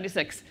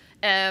 1976.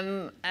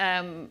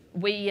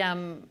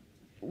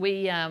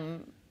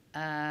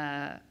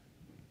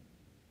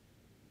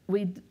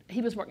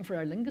 He was working for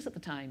Aer Lingus at the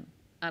time,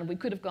 and we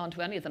could have gone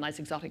to any of the nice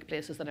exotic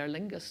places that Aer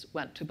Lingus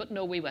went to, but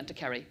no, we went to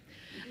Kerry.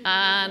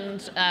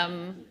 And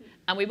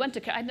we went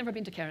to Kerry. I'd never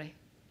been to Kerry.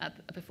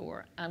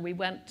 before, and we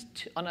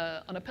went on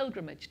a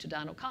pilgrimage to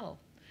Dan O'Connell.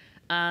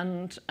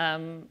 And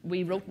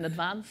we wrote in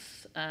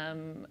advance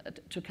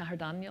to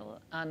Caherdaniel,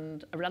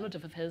 and a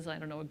relative of his, I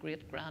don't know, a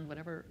great-grand,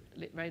 whatever,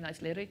 very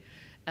nice lady,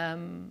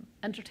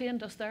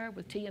 entertained us there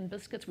with tea and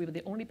biscuits. We were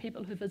the only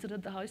people who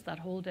visited the house that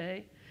whole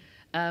day.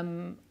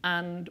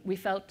 And we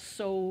felt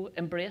so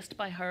embraced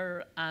by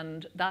her,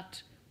 and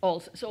that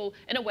also, so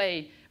in a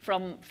way,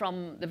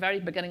 from the very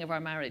beginning of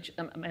our marriage,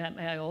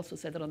 may I also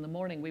say that on the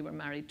morning we were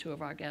married, 2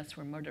 of our guests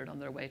were murdered on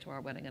their way to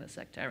our wedding in a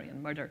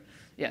sectarian murder.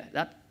 Yeah,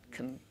 that,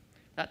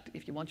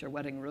 if you want your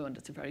wedding ruined,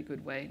 it's a very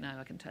good way now,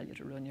 I can tell you,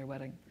 to ruin your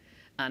wedding,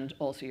 and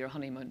also your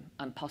honeymoon,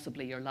 and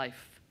possibly your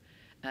life.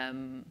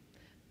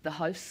 The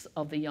house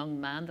of the young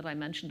man that I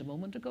mentioned a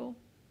moment ago,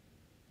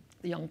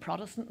 the young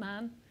Protestant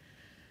man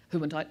who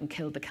went out and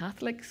killed the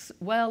Catholics,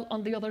 well,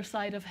 on the other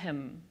side of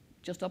him,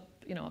 just up,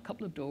 a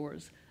couple of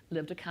doors,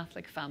 lived a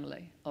Catholic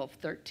family of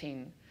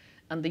 13.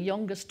 And the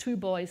youngest 2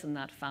 boys in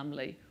that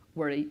family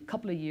were a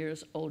couple of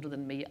years older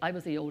than me. I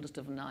was the oldest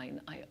of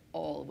 9. I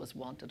always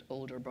wanted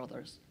older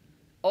brothers.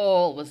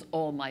 Always,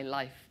 all my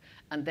life.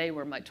 And they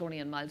were Tony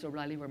and Miles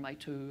O'Reilly were my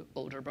 2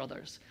 older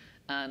brothers.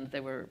 And they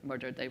were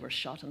murdered. They were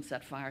shot and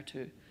set fire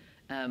to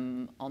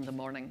on the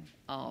morning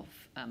of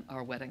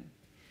our wedding.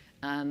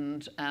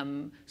 And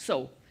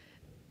so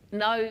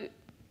now,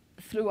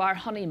 through our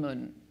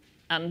honeymoon,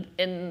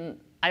 and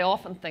I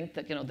often think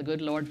that, the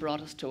good Lord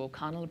brought us to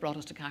O'Connell, brought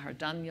us to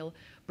Caherdaniel,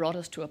 brought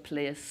us to a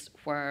place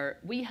where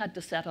we had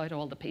to set out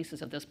all the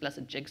pieces of this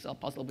blessed jigsaw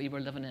puzzle we were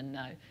living in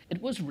now. It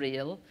was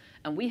real,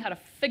 and we had to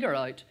figure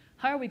out,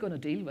 how are we going to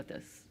deal with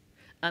this?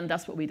 And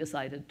that's what we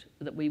decided,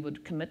 that we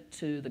would commit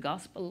to the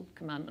gospel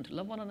commandment to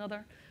love one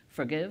another,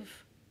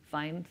 forgive,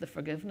 find the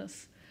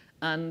forgiveness,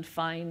 and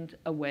find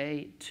a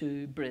way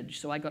to bridge.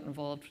 So I got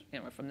involved,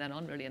 from then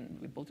on, really, and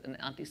we both in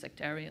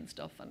anti-sectarian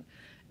stuff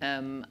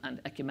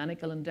and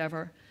ecumenical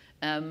endeavour.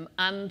 And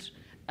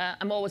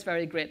I'm always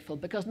very grateful,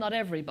 because not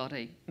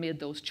everybody made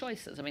those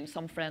choices. I mean,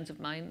 some friends of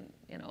mine,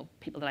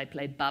 people that I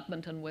played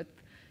badminton with,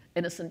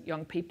 innocent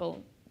young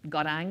people,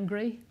 got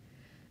angry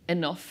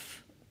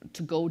enough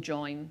to go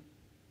join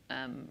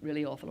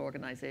really awful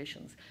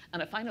organisations.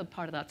 And a final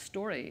part of that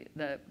story,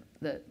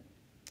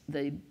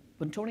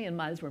 when Tony and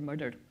Miles were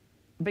murdered,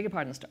 beg your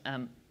pardon,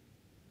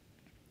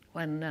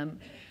 when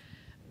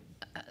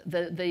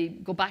they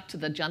go back to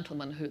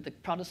the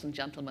Protestant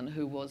gentleman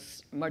who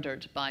was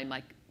murdered by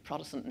my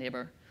Protestant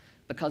neighbour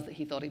because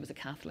he thought he was a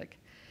Catholic.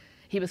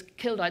 He was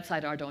killed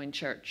outside Ardoyne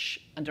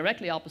Church, and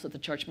directly opposite the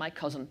church, my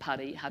cousin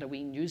Paddy had a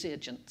wee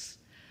newsagents,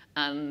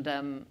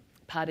 and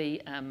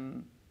Paddy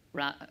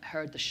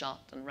heard the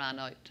shot and ran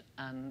out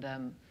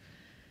and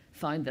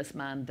found this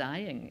man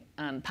dying.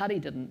 And Paddy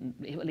didn't,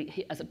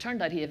 as it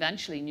turned out, he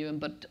eventually knew him,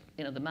 but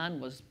the man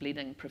was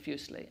bleeding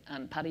profusely,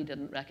 and Paddy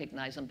didn't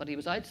recognise him, but he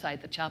was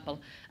outside the chapel,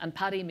 and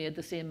Paddy made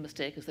the same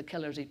mistake as the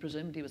killers. He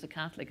presumed he was a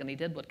Catholic, and he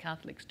did what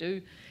Catholics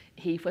do.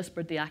 He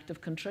whispered the act of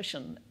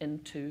contrition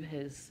into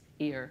his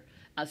ear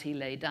as he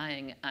lay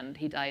dying, and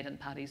he died in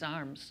Paddy's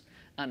arms,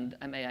 and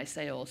may I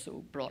say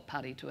also brought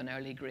Paddy to an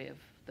early grave,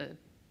 the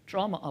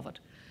trauma of it.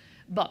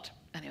 But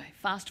anyway,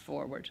 fast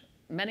forward,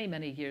 many,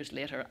 many years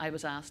later, I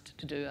was asked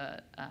to do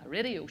a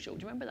radio show.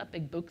 Do you remember that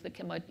big book that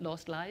came out,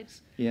 Lost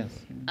Lives? Yes.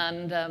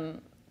 And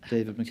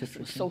David it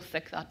was so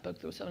thick, that book.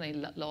 There were so many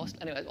lost,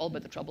 anyway, all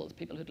about the Troubles,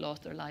 people who'd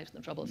lost their lives in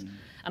the Troubles.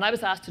 And I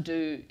was asked to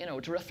do,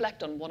 to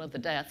reflect on one of the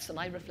deaths, and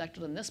I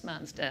reflected on this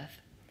man's death.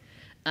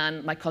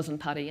 And my cousin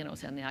Paddy,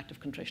 saying the act of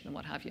contrition and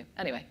what have you.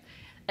 Anyway,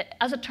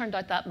 as it turned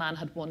out, that man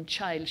had one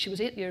child. She was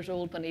 8 years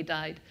old when he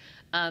died,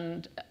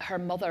 and her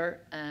mother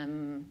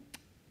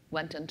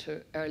went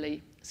into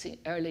early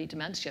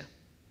dementia,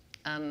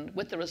 and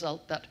with the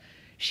result that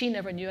she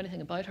never knew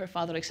anything about her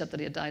father except that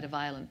he had died a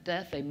violent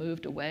death. They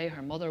moved away.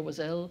 Her mother was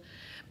ill.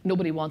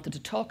 Nobody wanted to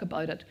talk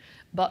about it.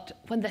 But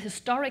when the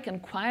Historic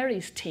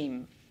Inquiries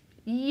team,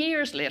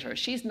 years later,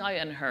 she's now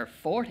in her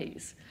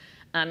 40s,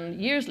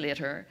 and years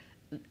later,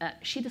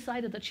 she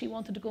decided that she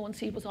wanted to go and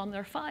see what was on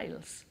their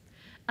files.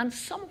 And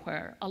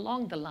somewhere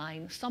along the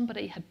line,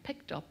 somebody had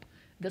picked up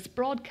this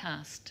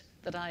broadcast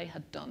that I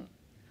had done.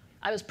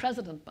 I was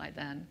president by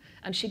then,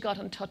 and she got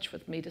in touch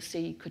with me to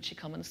see, could she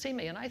come and see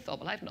me? And I thought,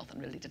 well, I've nothing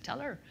really to tell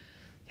her,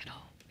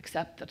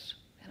 except that,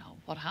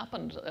 what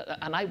happened.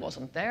 And I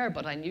wasn't there,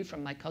 but I knew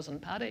from my cousin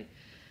Paddy.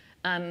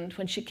 And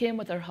when she came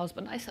with her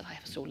husband, I said, I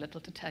have so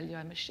little to tell you,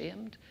 I'm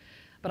ashamed.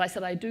 But I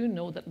said, I do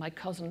know that my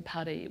cousin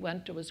Paddy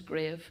went to his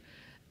grave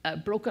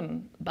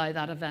broken by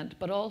that event,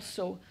 but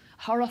also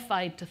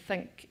horrified to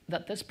think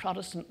that this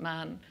Protestant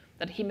man,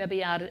 that he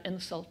maybe added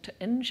insult to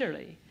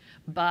injury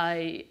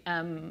by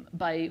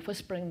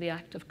whispering the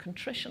act of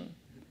contrition.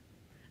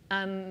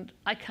 And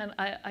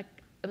it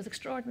was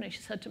extraordinary.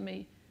 She said to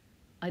me,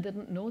 I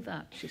didn't know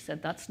that. She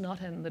said, that's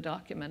not in the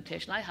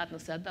documentation. I hadn't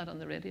said that on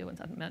the radio and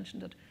hadn't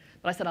mentioned it.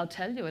 But I said, I'll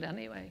tell you it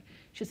anyway.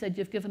 She said,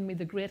 you've given me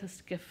the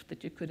greatest gift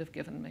that you could have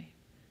given me,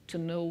 to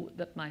know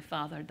that my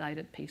father died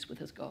at peace with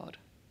his God.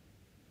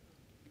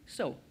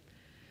 So,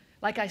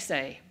 like I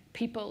say,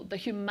 people, the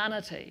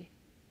humanity,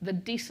 the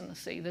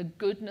decency, the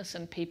goodness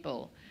in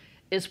people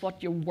is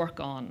what you work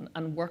on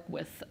and work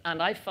with.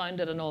 And I've found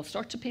it in all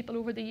sorts of people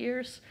over the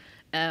years.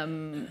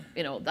 You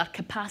know, that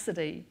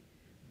capacity,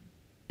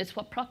 it's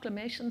what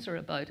proclamations are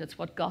about. It's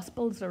what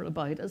gospels are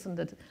about, isn't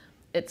it?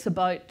 It's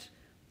about,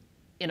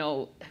 you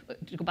know,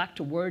 to go back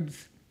to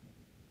words,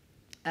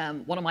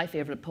 one of my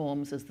favourite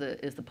poems is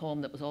the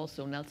poem that was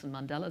also Nelson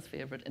Mandela's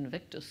favourite,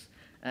 Invictus,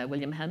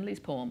 William Henley's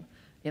poem.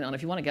 You know, and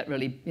if you want to get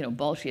really, you know,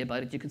 bolshy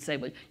about it, you could say,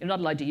 well, you're not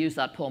allowed to use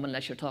that poem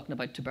unless you're talking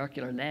about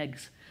tubercular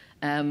legs.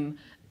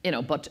 You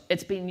know, but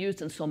it's been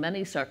used in so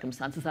many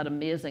circumstances. That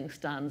amazing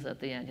stanza at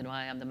the end, you know,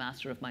 I am the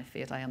master of my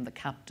fate, I am the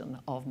captain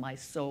of my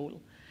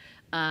soul.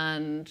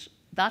 And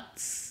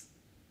that's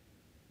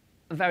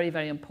a very,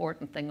 very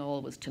important thing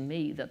always to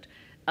me, that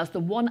as the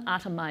one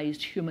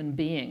atomized human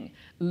being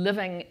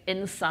living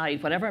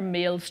inside whatever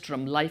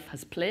maelstrom life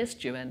has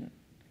placed you in,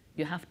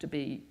 you have to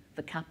be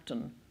the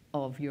captain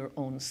of your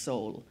own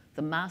soul,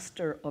 the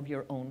master of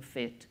your own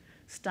fate.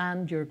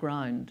 Stand your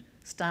ground,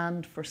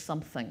 stand for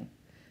something.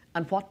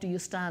 And what do you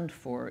stand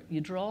for?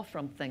 You draw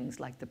from things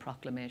like the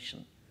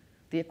Proclamation,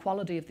 the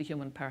equality of the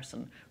human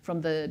person, from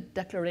the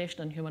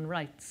Declaration on Human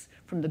Rights,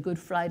 from the Good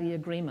Friday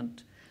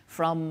Agreement,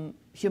 from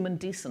human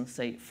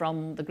decency,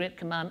 from the Great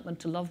Commandment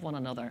to love one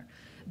another.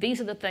 These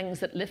are the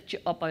things that lift you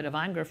up out of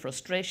anger,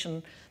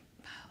 frustration,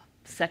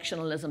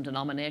 sectionalism,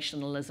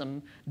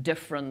 denominationalism,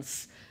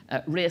 difference,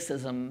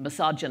 racism,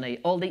 misogyny,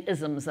 all the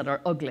isms that are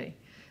ugly.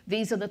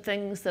 These are the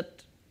things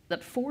that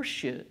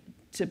force you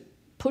to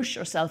push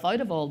yourself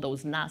out of all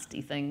those nasty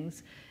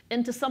things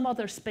into some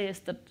other space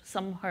that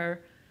somehow,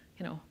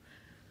 you know,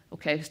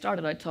 okay, I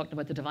started out talking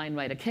about the divine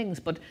right of kings,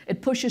 but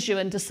it pushes you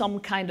into some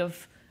kind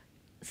of,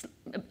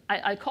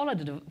 I call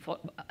it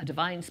a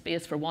divine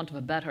space for want of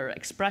a better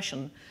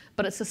expression,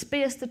 but it's a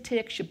space that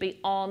takes you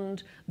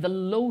beyond the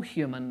low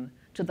human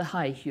to the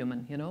high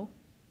human, you know,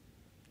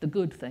 the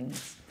good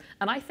things.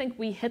 And I think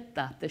we hit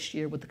that this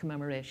year with the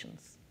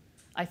commemorations.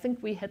 I think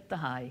we hit the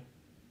high.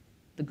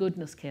 The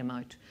goodness came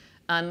out.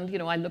 And, you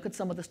know, I look at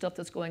some of the stuff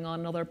that's going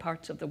on in other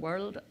parts of the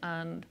world,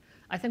 and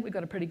I think we've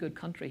got a pretty good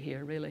country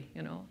here, really,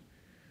 you know.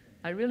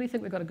 I really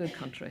think we've got a good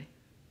country.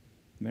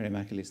 Mary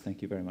McAleese,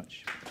 thank you very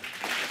much.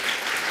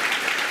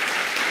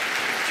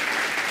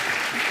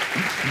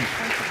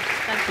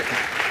 Thank you.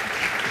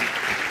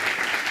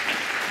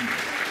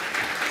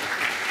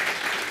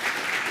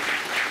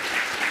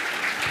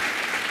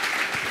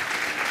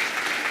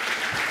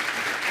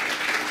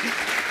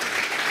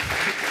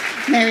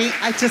 Mary,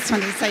 I just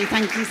want to say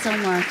thank you so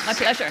much. My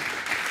pleasure.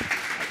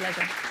 My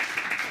pleasure.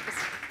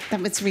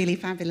 That was really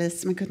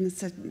fabulous. My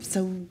goodness,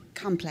 so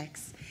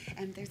complex.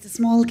 And there's a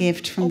small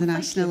gift from the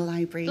National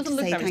Library to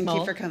say thank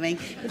you for coming.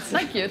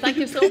 Thank you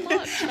so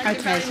much. Thank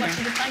you very much.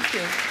 Thank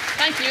you.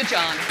 Thank you,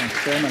 John. Thank you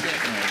very much.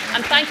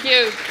 And thank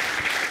you.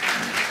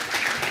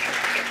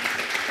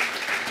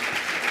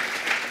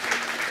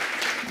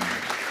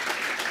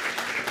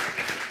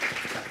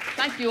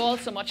 Thank you all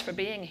so much for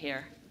being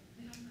here,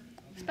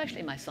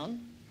 especially my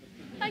son.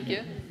 Thank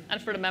you.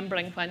 And for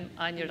remembering when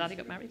I and your daddy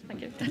got married.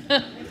 Thank you.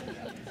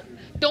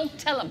 Don't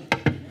tell him.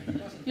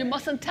 You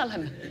mustn't tell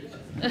him.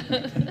 Thanks,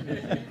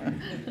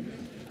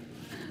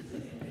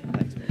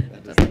 Mary.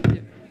 Thank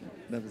you.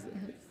 That was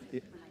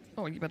it.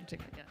 Oh, you better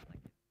take it, yeah.